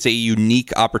Ellie is a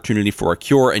unique opportunity for a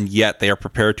cure, and yet they are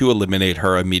prepared to eliminate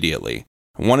her immediately.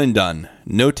 One and done.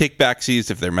 No take-backsies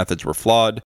if their methods were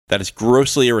flawed. That is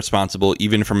grossly irresponsible,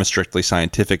 even from a strictly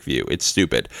scientific view. It's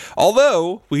stupid.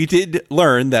 Although, we did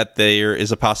learn that there is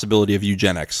a possibility of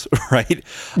eugenics, right?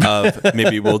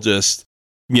 Maybe we'll just,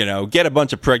 get a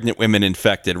bunch of pregnant women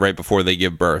infected right before they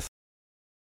give birth.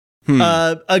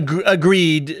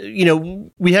 Agreed.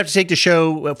 We have to take the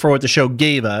show for what the show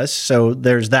gave us, so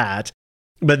there's that.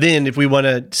 But then if we want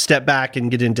to step back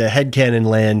and get into headcanon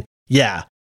land, yeah,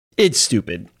 it's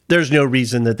stupid. There's no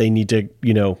reason that they need to,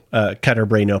 cut her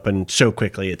brain open so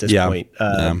quickly at this point.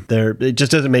 It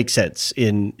just doesn't make sense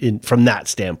from that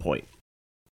standpoint.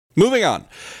 Moving on.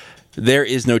 There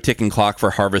is no ticking clock for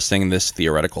harvesting this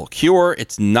theoretical cure.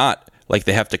 It's not like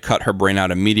they have to cut her brain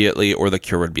out immediately or the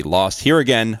cure would be lost. Here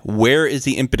again, where is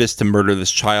the impetus to murder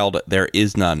this child? There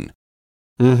is none.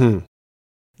 Mm-hmm.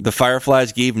 The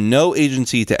Fireflies gave no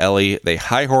agency to Ellie. They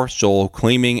high-horsed Joel,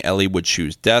 claiming Ellie would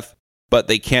choose death, but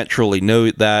they can't truly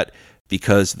know that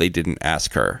because they didn't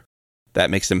ask her. That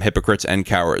makes them hypocrites and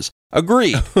cowards.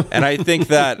 Agreed. And I think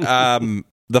that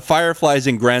the Fireflies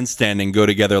and grandstanding go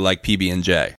together like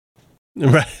PB&J.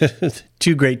 Right.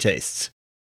 Two great tastes.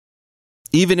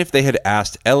 Even if they had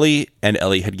asked Ellie and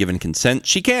Ellie had given consent,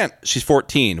 she can't. She's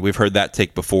 14. We've heard that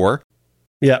take before.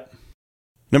 Yeah.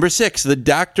 Number 6, the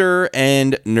doctor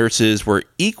and nurses were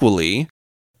equally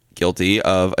guilty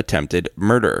of attempted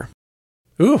murder.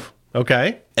 Ooh,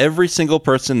 okay. Every single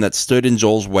person that stood in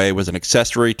Joel's way was an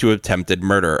accessory to attempted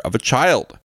murder of a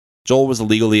child. Joel was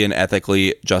legally and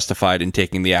ethically justified in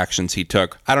taking the actions he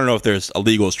took. I don't know if there's a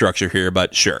legal structure here,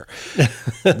 but sure.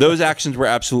 Those actions were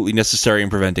absolutely necessary in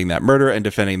preventing that murder and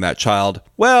defending that child.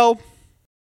 Well,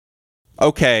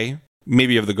 okay,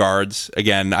 maybe of the guards.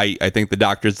 Again, I think the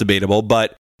doctor's debatable,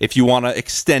 but if you want to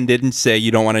extend it and say you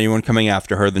don't want anyone coming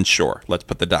after her, then sure, let's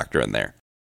put the doctor in there.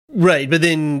 Right, but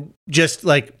then just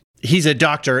like he's a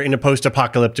doctor in a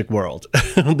post-apocalyptic world.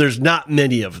 There's not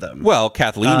many of them. Well,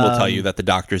 Kathleen will tell you that the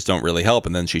doctors don't really help,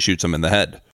 and then she shoots them in the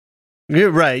head. You're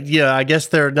right. Yeah, I guess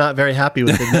they're not very happy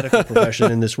with the medical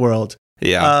profession in this world.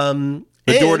 Yeah.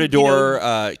 The door-to-door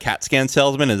CAT scan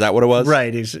salesman, is that what it was?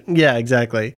 Right. Yeah,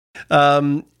 exactly.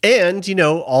 And,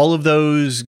 all of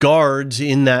those guards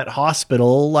in that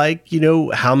hospital,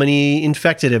 how many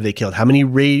infected have they killed? How many,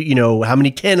 how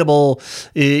many cannibal,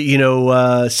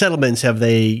 settlements have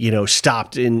they,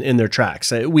 stopped in their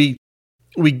tracks? We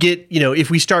get, if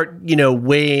we start,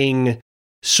 weighing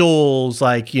souls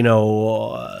like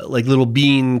little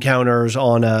bean counters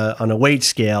on a weight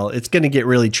scale, it's going to get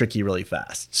really tricky really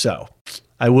fast. So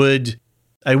I would,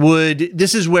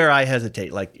 this is where I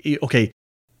hesitate. Like, okay,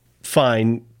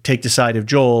 fine, take the side of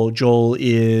Joel. Joel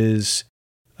is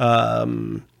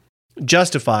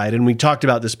justified, and we talked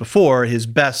about this before. His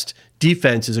best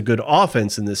defense is a good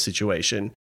offense in this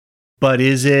situation. But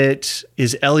is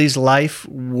Ellie's life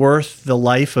worth the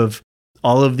life of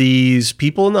all of these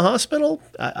people in the hospital?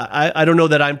 I don't know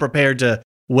that I'm prepared to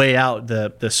weigh out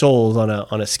the souls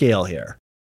on a scale here.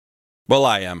 Well,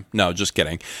 I am. No, just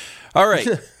kidding. All right.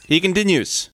 He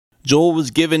continues. Joel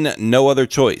was given no other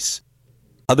choice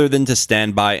other than to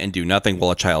stand by and do nothing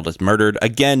while a child is murdered.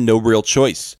 Again, no real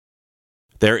choice.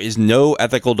 There is no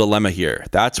ethical dilemma here.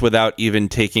 That's without even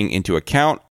taking into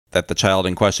account that the child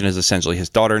in question is essentially his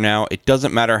daughter now. It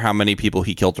doesn't matter how many people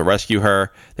he killed to rescue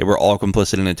her. They were all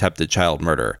complicit in attempted child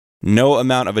murder. No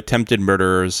amount of attempted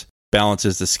murderers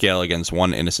balances the scale against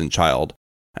one innocent child.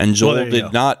 And Joel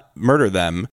did not murder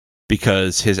them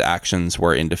because his actions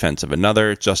were in defense of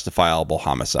another, justifiable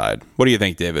homicide. What do you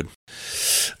think, David?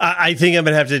 I think I'm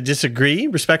going to have to disagree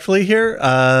respectfully here.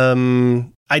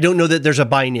 I don't know that there's a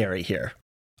binary here.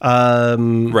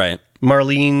 Right.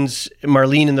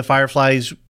 Marlene and the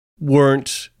Fireflies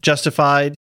weren't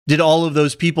justified. Did all of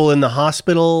those people in the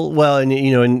hospital? Well,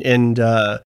 and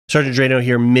Sergeant Drano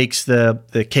here makes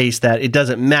the case that it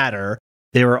doesn't matter.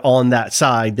 They were on that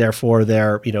side, therefore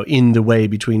they're in the way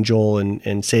between Joel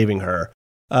and saving her.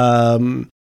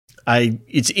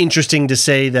 It's interesting to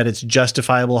say that it's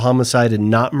justifiable homicide and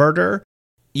not murder.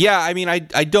 Yeah, I mean, I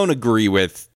don't agree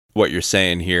with what you're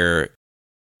saying here.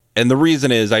 And the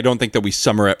reason is I don't think that we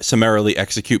summarily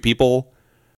execute people.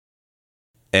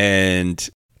 And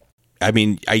I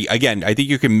mean, I think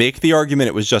you can make the argument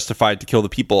it was justified to kill the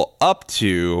people up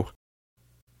to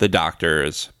the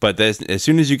doctors. But as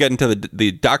soon as you get into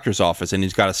the doctor's office and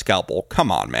he's got a scalpel,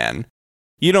 come on, man.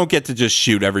 You don't get to just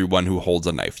shoot everyone who holds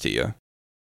a knife to you.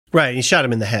 Right. He shot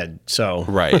him in the head. So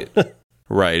right.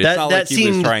 Right. It's not like he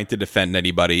was trying to defend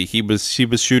anybody. He was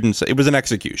shooting. It was an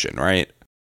execution, right?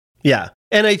 Yeah.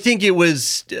 And I think it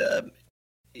was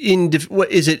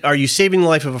what is it? Are you saving the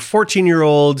life of a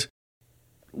 14-year-old?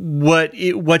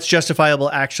 What's justifiable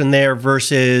action there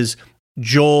versus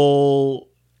Joel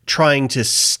trying to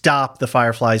stop the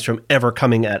Fireflies from ever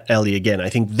coming at Ellie again? I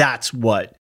think that's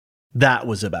what that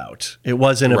was about. It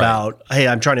wasn't about, hey,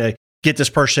 I'm trying to get this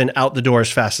person out the door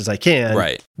as fast as I can.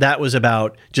 Right. That was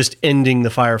about just ending the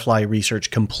Firefly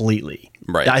research completely.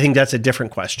 Right. I think that's a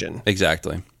different question.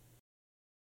 Exactly.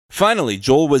 Finally,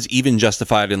 Joel was even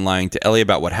justified in lying to Ellie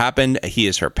about what happened. He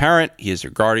is her parent, he is her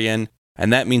guardian,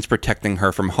 and that means protecting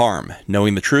her from harm.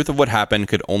 Knowing the truth of what happened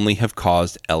could only have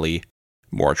caused Ellie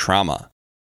more trauma.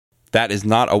 That is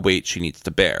not a weight she needs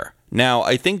to bear. Now,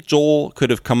 I think Joel could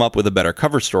have come up with a better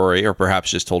cover story, or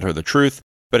perhaps just told her the truth,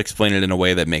 but explain it in a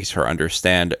way that makes her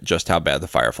understand just how bad the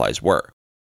Fireflies were.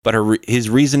 But his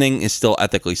reasoning is still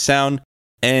ethically sound,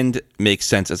 and makes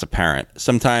sense as a parent.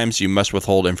 Sometimes you must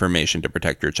withhold information to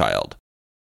protect your child.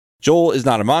 Joel is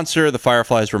not a monster. The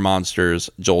Fireflies were monsters.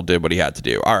 Joel did what he had to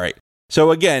do. All right.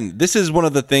 So again, this is one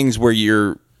of the things where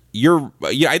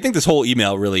I think this whole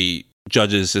email really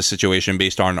judges this situation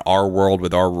based on our world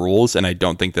with our rules. And I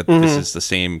don't think that this is the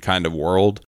same kind of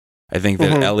world. I think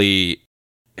that Ellie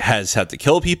has had to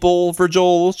kill people for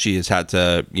Joel. She has had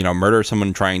to, murder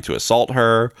someone trying to assault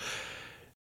her.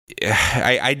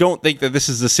 I don't think that this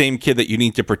is the same kid that you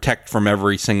need to protect from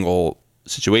every single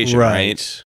situation,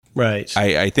 right? Right.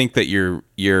 I think that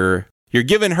you're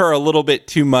giving her a little bit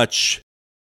too much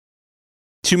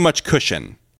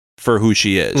cushion for who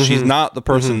she is. Mm-hmm. She's not the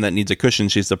person that needs a cushion.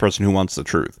 She's the person who wants the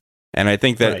truth. And I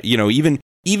think that,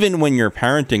 even when you're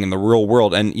parenting in the real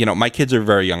world, and, my kids are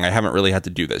very young, I haven't really had to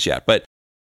do this yet, but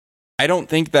I don't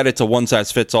think that it's a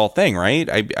one-size-fits-all thing, right?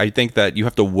 I think that you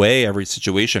have to weigh every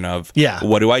situation of,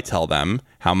 what do I tell them?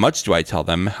 How much do I tell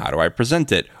them? How do I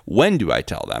present it? When do I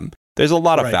tell them? There's a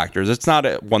lot of factors. It's not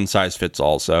a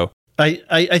one-size-fits-all, so...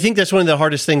 I think that's one of the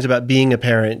hardest things about being a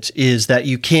parent is that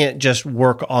you can't just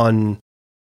work on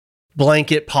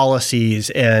blanket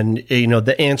policies and,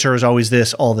 the answer is always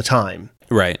this all the time.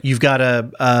 Right. You've got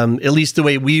to, at least the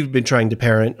way we've been trying to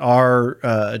parent our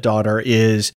daughter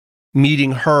is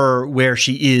meeting her where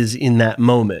she is in that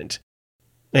moment.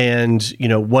 And,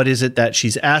 what is it that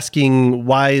she's asking?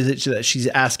 Why is it that she's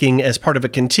asking as part of a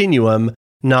continuum?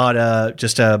 not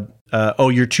just oh,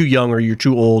 you're too young or you're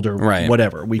too old or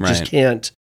whatever. We just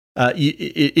can't.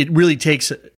 It really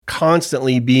takes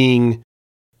constantly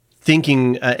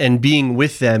thinking and being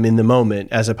with them in the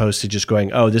moment, as opposed to just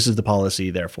going, oh, this is the policy,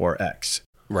 therefore X.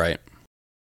 Right.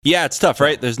 Yeah, it's tough,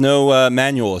 right? There's no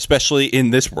manual, especially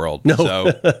in this world. No.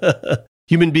 So.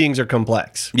 Human beings are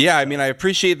complex. Yeah, I mean, I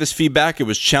appreciate this feedback. It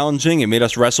was challenging. It made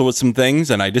us wrestle with some things,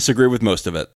 and I disagree with most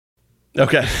of it.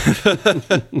 Okay.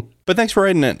 But thanks for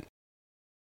writing in.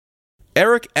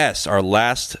 Eric S., our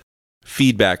last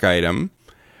feedback item,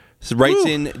 writes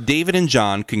in, David and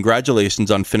John, congratulations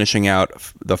on finishing out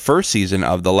the first season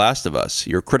of The Last of Us.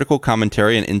 Your critical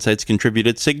commentary and insights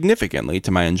contributed significantly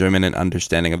to my enjoyment and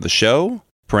understanding of the show.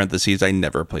 Parentheses, I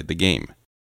never played the game.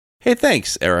 Hey,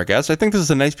 thanks, Eric S. I think this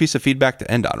is a nice piece of feedback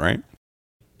to end on, right?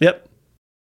 Yep.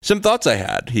 Some thoughts I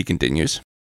had, he continues.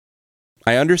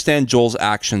 I understand Joel's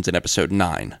actions in episode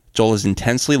 9. Joel is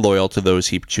intensely loyal to those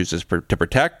he chooses to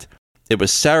protect. It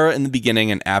was Sarah in the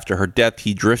beginning, and after her death,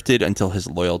 he drifted until his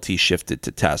loyalty shifted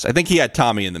to Tess. I think he had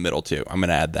Tommy in the middle, too. I'm going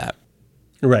to add that.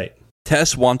 Right.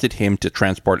 Tess wanted him to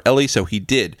transport Ellie, so he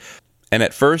did. And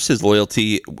at first, his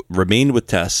loyalty remained with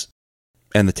Tess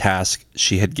and the task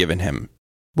she had given him.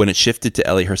 When it shifted to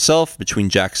Ellie herself, between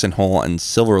Jackson Hole and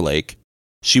Silver Lake,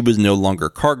 she was no longer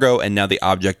cargo and now the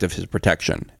object of his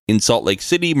protection. In Salt Lake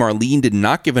City, Marlene did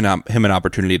not give him an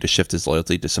opportunity to shift his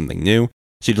loyalty to something new.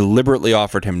 She deliberately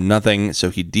offered him nothing, so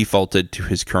he defaulted to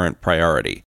his current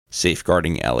priority,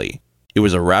 safeguarding Ellie. It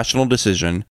was a rational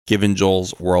decision, given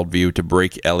Joel's worldview, to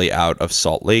break Ellie out of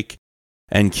Salt Lake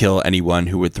and kill anyone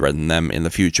who would threaten them in the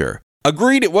future.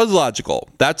 Agreed, it was logical.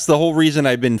 That's the whole reason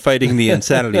I've been fighting the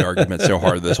insanity argument so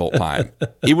hard this whole time.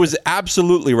 It was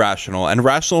absolutely rational, and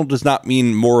rational does not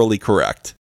mean morally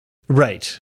correct.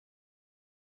 Right.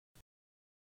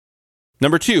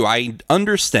 Number 2, I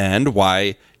understand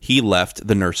why he left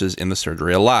the nurses in the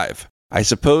surgery alive. I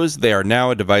suppose they are now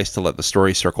a device to let the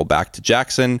story circle back to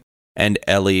Jackson and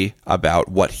Ellie about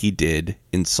what he did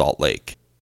in Salt Lake.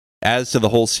 As to the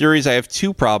whole series, I have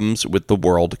 2 problems with the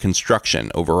world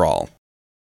construction overall.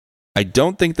 I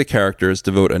don't think the characters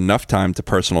devote enough time to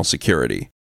personal security.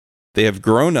 They have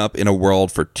grown up in a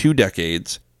world for 2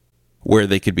 decades where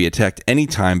they could be attacked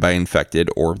anytime by infected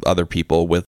or other people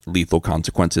with lethal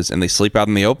consequences, and they sleep out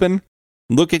in the open?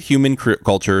 Look at human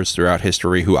cultures throughout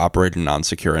history who operate in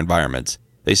non-secure environments.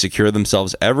 They secure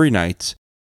themselves every night,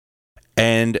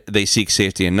 and they seek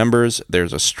safety in numbers.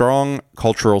 There's a strong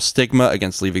cultural stigma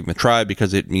against leaving the tribe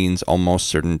because it means almost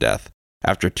certain death.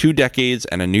 After 2 decades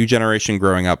and a new generation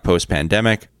growing up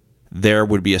post-pandemic, there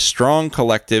would be a strong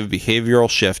collective behavioral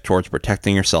shift towards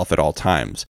protecting yourself at all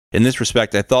times. In this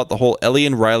respect, I thought the whole Ellie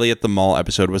and Riley at the mall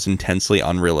episode was intensely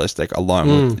unrealistic, along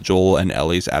with Joel and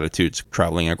Ellie's attitudes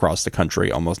traveling across the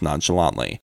country almost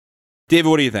nonchalantly. David,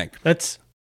 what do you think? That's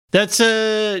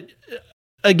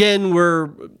again,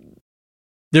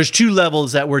 there's 2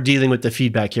 levels that we're dealing with the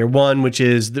feedback here. One, which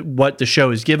is what the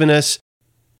show has given us,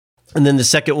 and then the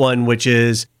second one, which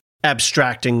is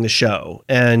abstracting the show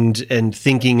and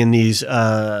thinking in these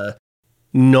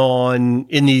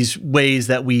ways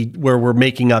that where we're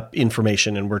making up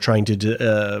information and we're trying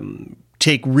to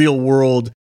take real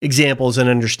world examples and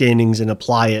understandings and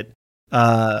apply it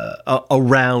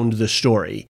around the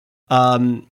story.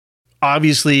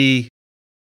 Obviously,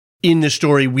 in the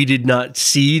story, we did not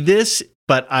see this,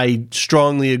 but I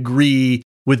strongly agree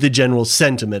with the general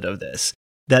sentiment of this,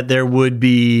 that there would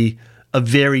be a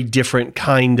very different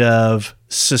kind of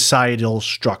societal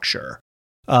structure,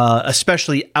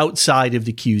 especially outside of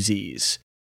the QZs,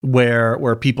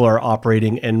 where people are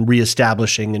operating and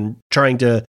reestablishing and trying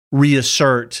to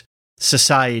reassert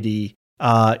society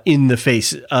in the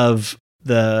face of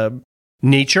the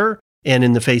nature and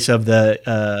in the face of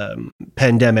the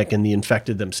pandemic and the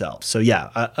infected themselves. So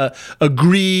yeah,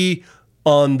 agree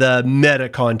on the meta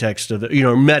context of the,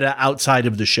 meta outside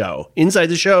of the show. Inside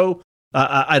the show,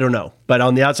 I don't know. But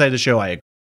on the outside of the show, I agree.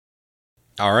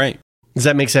 All right. Does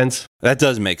that make sense? That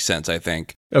does make sense, I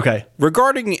think. Okay.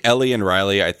 Regarding Ellie and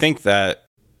Riley, I think that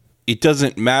it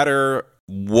doesn't matter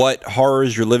what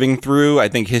horrors you're living through. I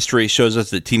think history shows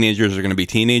us that teenagers are going to be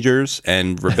teenagers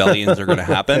and rebellions are going to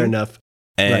happen. Fair enough.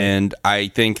 And right. I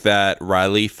think that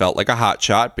Riley felt like a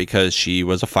hotshot because she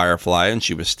was a Firefly and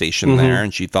she was stationed there,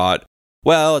 and she thought,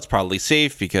 well, it's probably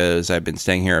safe because I've been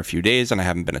staying here a few days and I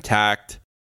haven't been attacked.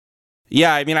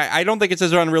 Yeah, I mean, I don't think it's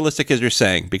as unrealistic as you're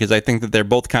saying, because I think that they're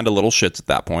both kind of little shits at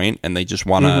that point and they just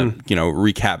want to,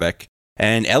 wreak havoc.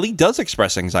 And Ellie does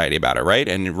express anxiety about it, right?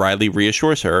 And Riley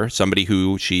reassures her, somebody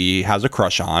who she has a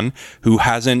crush on, who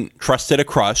hasn't trusted a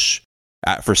crush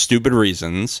for stupid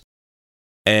reasons.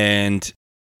 And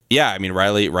yeah, I mean,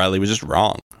 Riley was just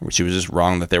wrong. She was just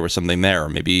wrong that there was something there. Or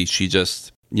maybe she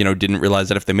just, didn't realize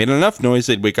that if they made enough noise,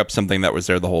 they'd wake up something that was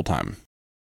there the whole time.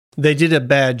 They did a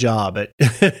bad job at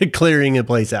clearing a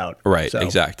place out. Right,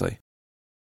 exactly.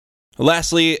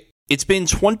 Lastly, it's been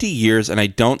 20 years and I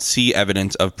don't see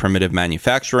evidence of primitive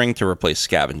manufacturing to replace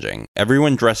scavenging.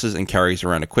 Everyone dresses and carries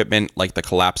around equipment like the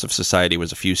collapse of society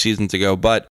was a few seasons ago,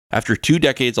 but after 2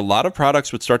 decades, a lot of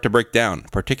products would start to break down,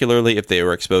 particularly if they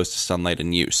were exposed to sunlight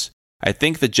and use. I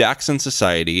think the Jackson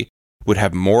Society would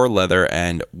have more leather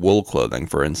and wool clothing,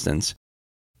 for instance,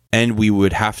 and we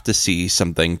would have to see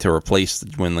something to replace the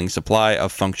dwindling supply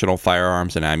of functional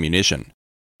firearms and ammunition.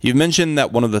 You've mentioned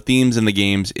that one of the themes in the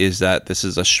games is that this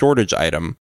is a shortage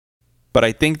item, but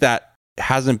I think that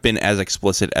hasn't been as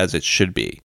explicit as it should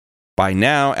be. By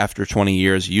now, after 20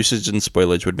 years, usage and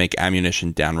spoilage would make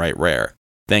ammunition downright rare.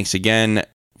 Thanks again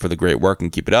for the great work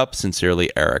and keep it up. Sincerely,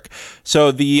 Eric.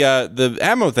 So the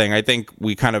ammo thing, I think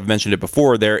we kind of mentioned it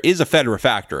before. There is a Fedra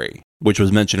factory, which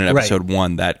was mentioned in episode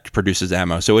 1, that produces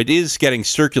ammo. So it is getting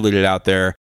circulated out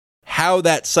there. How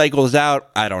that cycles out,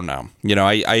 I don't know.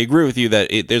 I agree with you that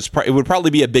it would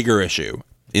probably be a bigger issue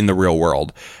in the real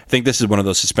world. I think this is one of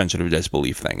those suspension of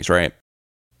disbelief things, right?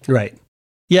 Right.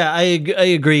 Yeah, I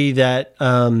agree that,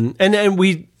 and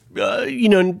we,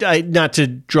 not to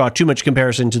draw too much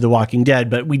comparison to The Walking Dead,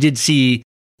 but we did see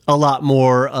a lot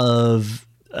more of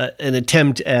an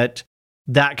attempt at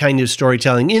that kind of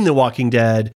storytelling in The Walking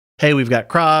Dead. Hey, we've got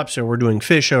crops, or we're doing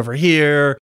fish over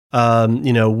here.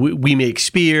 We make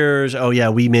spears. Oh yeah,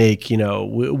 we make,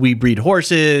 we breed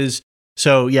horses.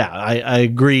 So yeah, I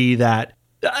agree that,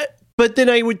 but then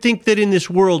I would think that in this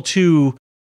world too,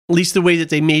 at least the way that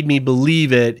they made me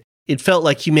believe it, it felt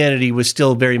like humanity was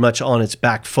still very much on its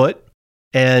back foot,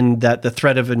 and that the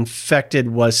threat of infected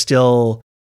was still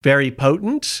very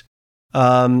potent.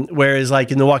 Whereas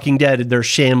like in The Walking Dead, they're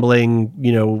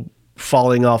shambling,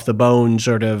 falling off the bone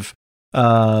sort of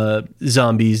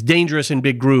zombies, dangerous in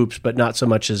big groups, but not so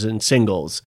much as in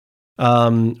singles.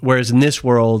 Whereas in this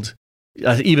world,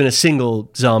 even a single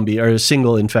zombie or a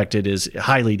single infected is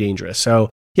highly dangerous. So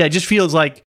yeah, it just feels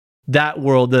like that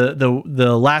world,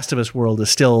 the Last of Us world, is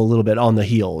still a little bit on the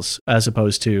heels as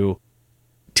opposed to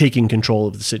taking control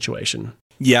of the situation.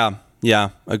 Yeah,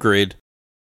 agreed.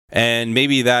 And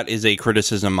maybe that is a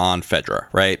criticism on Fedra,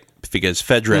 right? Because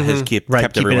Fedra has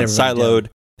kept everyone siloed.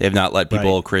 Down. They have not let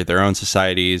people create their own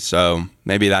societies. So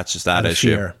maybe that's just that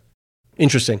issue. Fear.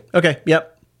 Interesting. Okay.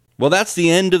 Yep. Well, that's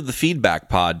the end of the feedback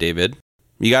pod, David.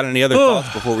 You got any other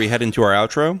thoughts before we head into our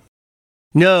outro?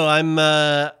 No,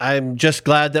 I'm just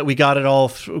glad that we got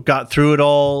through it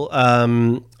all.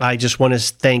 I just want to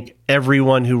thank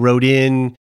everyone who wrote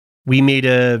in. We made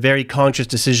a very conscious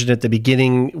decision at the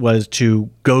beginning was to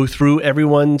go through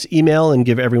everyone's email and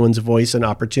give everyone's voice an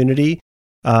opportunity.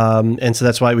 And so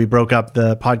that's why we broke up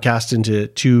the podcast into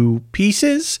 2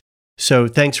 pieces. So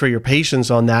thanks for your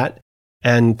patience on that.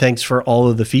 And thanks for all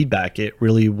of the feedback. It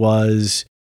really was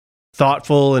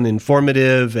thoughtful and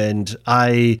informative. And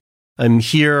I'm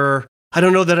here. I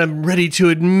don't know that I'm ready to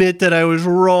admit that I was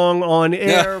wrong on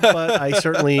air, but I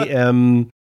certainly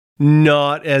am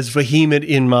not as vehement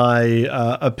in my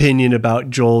opinion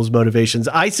about Joel's motivations.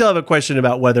 I still have a question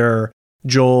about whether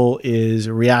Joel is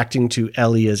reacting to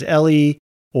Ellie as Ellie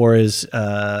or as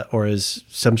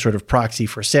some sort of proxy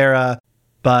for Sarah.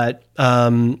 But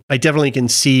I definitely can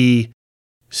see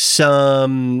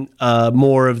some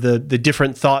more of the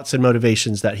different thoughts and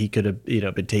motivations that he could have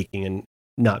been taking and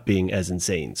not being as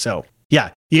insane. So yeah,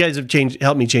 you guys have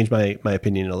helped me change my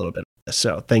opinion a little bit.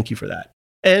 So thank you for that.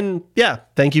 And yeah,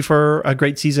 thank you for a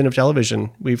great season of television.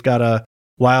 We've got a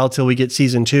while till we get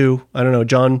season 2. I don't know,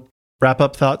 John, wrap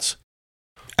up thoughts?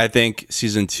 I think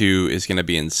season 2 is going to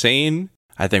be insane.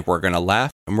 I think we're going to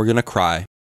laugh and we're going to cry.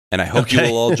 And I hope you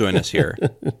will all join us here.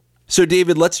 So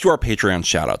David, let's do our Patreon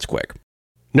shout outs quick.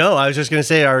 No, I was just going to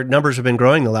say our numbers have been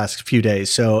growing the last few days.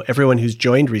 So everyone who's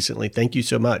joined recently, thank you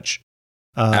so much.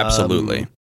 Absolutely.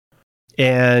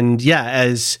 And yeah,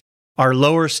 as our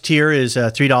lowest tier is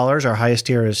 $3, our highest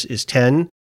tier is $10.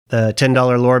 The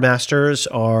 $10 Lore Masters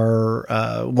are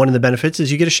one of the benefits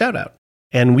is you get a shout out.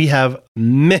 And we have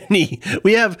many.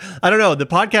 I don't know, the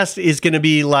podcast is going to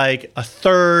be like a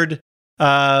third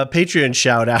Patreon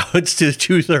shout outs to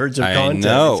 2/3 of content.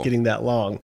 It's getting that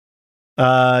long. You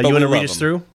want to read us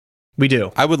through? We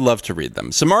do. I would love to read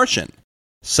them. Samartian,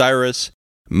 Cyrus,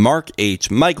 Mark H,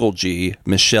 Michael G,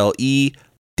 Michelle E,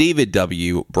 David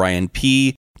W, Brian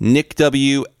P, Nick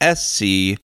W,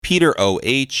 SC, Peter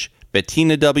OH,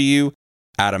 Bettina W,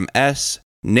 Adam S,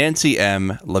 Nancy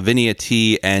M, Lavinia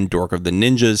T, and Dork of the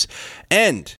Ninjas,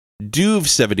 and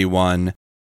Duve71,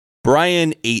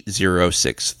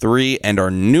 Brian8063, and our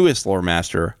newest lore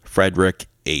master, Frederick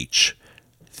H.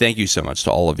 Thank you so much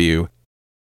to all of you.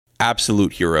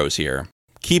 Absolute heroes here.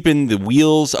 Keeping the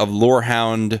wheels of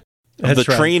Lorehound,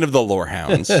 train of the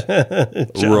Lorehounds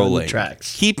rolling.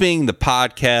 Tracks. Keeping the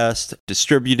podcast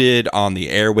distributed on the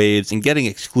airwaves and getting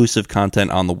exclusive content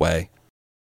on the way.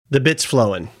 The bits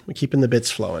flowing. We're keeping the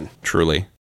bits flowing. Truly.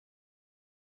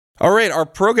 All right, our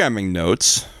programming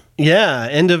notes. Yeah,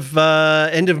 end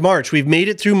of March. We've made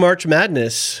it through March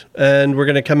Madness, and we're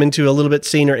going to come into a little bit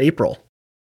saner April.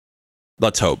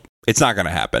 Let's hope. It's not going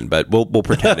to happen, but we'll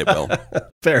pretend it will.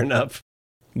 Fair enough.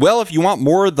 Well, if you want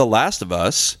more of The Last of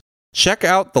Us, check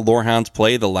out The Lorehounds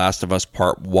Play The Last of Us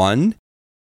Part 1.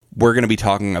 We're going to be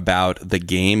talking about the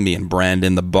game, me and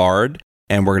Brandon the Bard,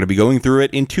 and we're going to be going through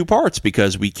it in 2 parts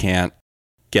because we can't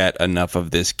get enough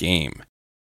of this game.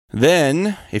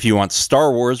 Then, if you want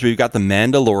Star Wars, we've got The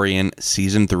Mandalorian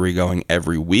Season 3 going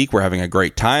every week. We're having a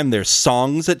great time. There's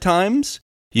songs at times.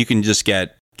 You can just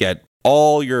get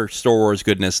all your Star Wars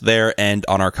goodness there and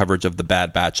on our coverage of The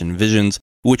Bad Batch and Visions,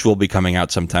 which will be coming out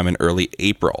sometime in early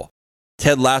April.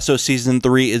 Ted Lasso Season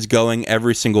 3 is going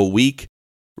every single week.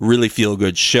 Really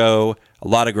feel-good show. A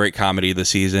lot of great comedy this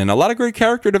season. A lot of great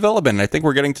character development. I think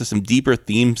we're getting to some deeper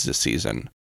themes this season.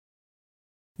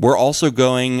 We're also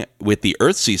going with the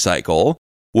Earthsea cycle,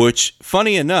 which,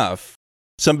 funny enough,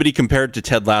 somebody compared to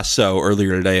Ted Lasso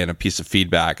earlier today in a piece of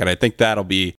feedback, and I think that'll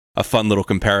be a fun little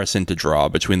comparison to draw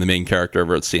between the main character of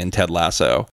Earthsea and Ted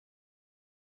Lasso.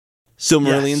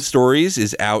 Silmarillion Stories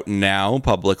is out now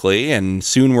publicly, and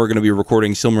soon we're going to be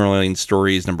recording Silmarillion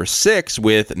Stories number 6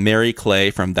 with Mary Clay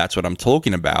from That's What I'm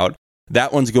Talking About.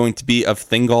 That one's going to be of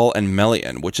Thingol and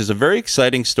Melian, which is a very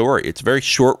exciting story. It's a very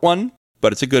short one,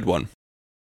 but it's a good one.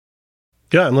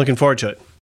 Yeah, I'm looking forward to it.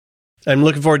 I'm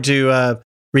looking forward to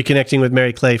reconnecting with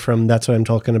Mary Clay from That's What I'm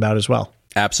Talking About as well.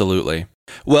 Absolutely.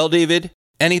 Well, David,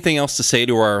 anything else to say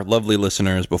to our lovely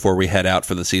listeners before we head out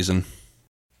for the season?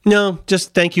 No,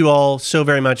 just thank you all so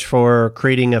very much for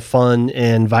creating a fun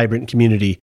and vibrant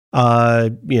community.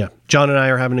 John and I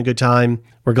are having a good time.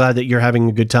 We're glad that you're having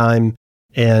a good time.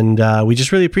 And we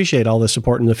just really appreciate all the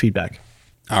support and the feedback.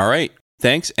 All right.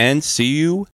 Thanks, and see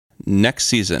you next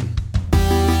season.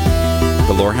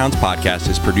 The Lorehounds podcast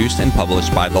is produced and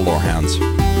published by The Lorehounds.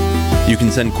 You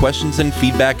can send questions and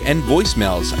feedback and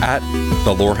voicemails at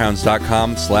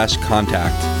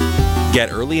thelorehounds.com/contact.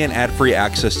 Get early and ad-free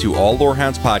access to all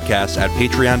Lorehounds podcasts at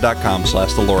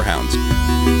patreon.com/thelorehounds.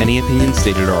 Any opinions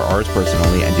stated are ours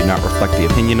personally and do not reflect the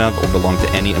opinion of or belong to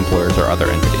any employers or other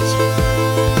entities.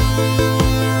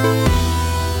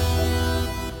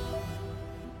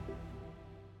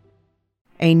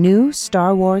 A new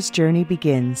Star Wars journey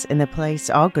begins in the place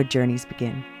all good journeys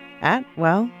begin. At,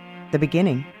 well, the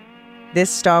beginning. This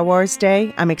Star Wars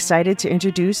Day, I'm excited to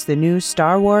introduce the new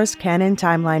Star Wars Canon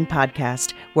Timeline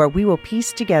podcast, where we will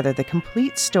piece together the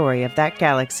complete story of that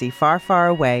galaxy far, far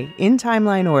away, in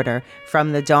timeline order,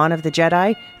 from the dawn of the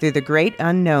Jedi through the great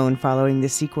unknown following the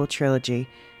sequel trilogy.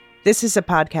 This is a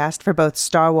podcast for both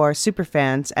Star Wars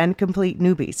superfans and complete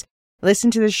newbies.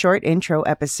 Listen to the short intro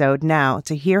episode now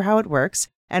to hear how it works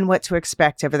and what to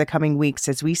expect over the coming weeks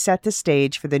as we set the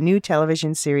stage for the new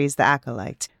television series The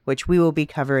Acolyte, which we will be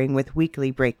covering with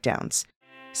weekly breakdowns.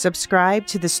 Subscribe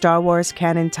to the Star Wars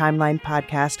Canon Timeline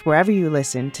podcast wherever you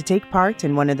listen to take part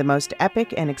in one of the most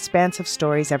epic and expansive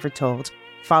stories ever told,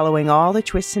 following all the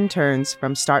twists and turns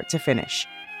from start to finish.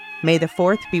 May the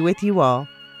 4th be with you all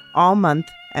month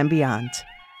and beyond.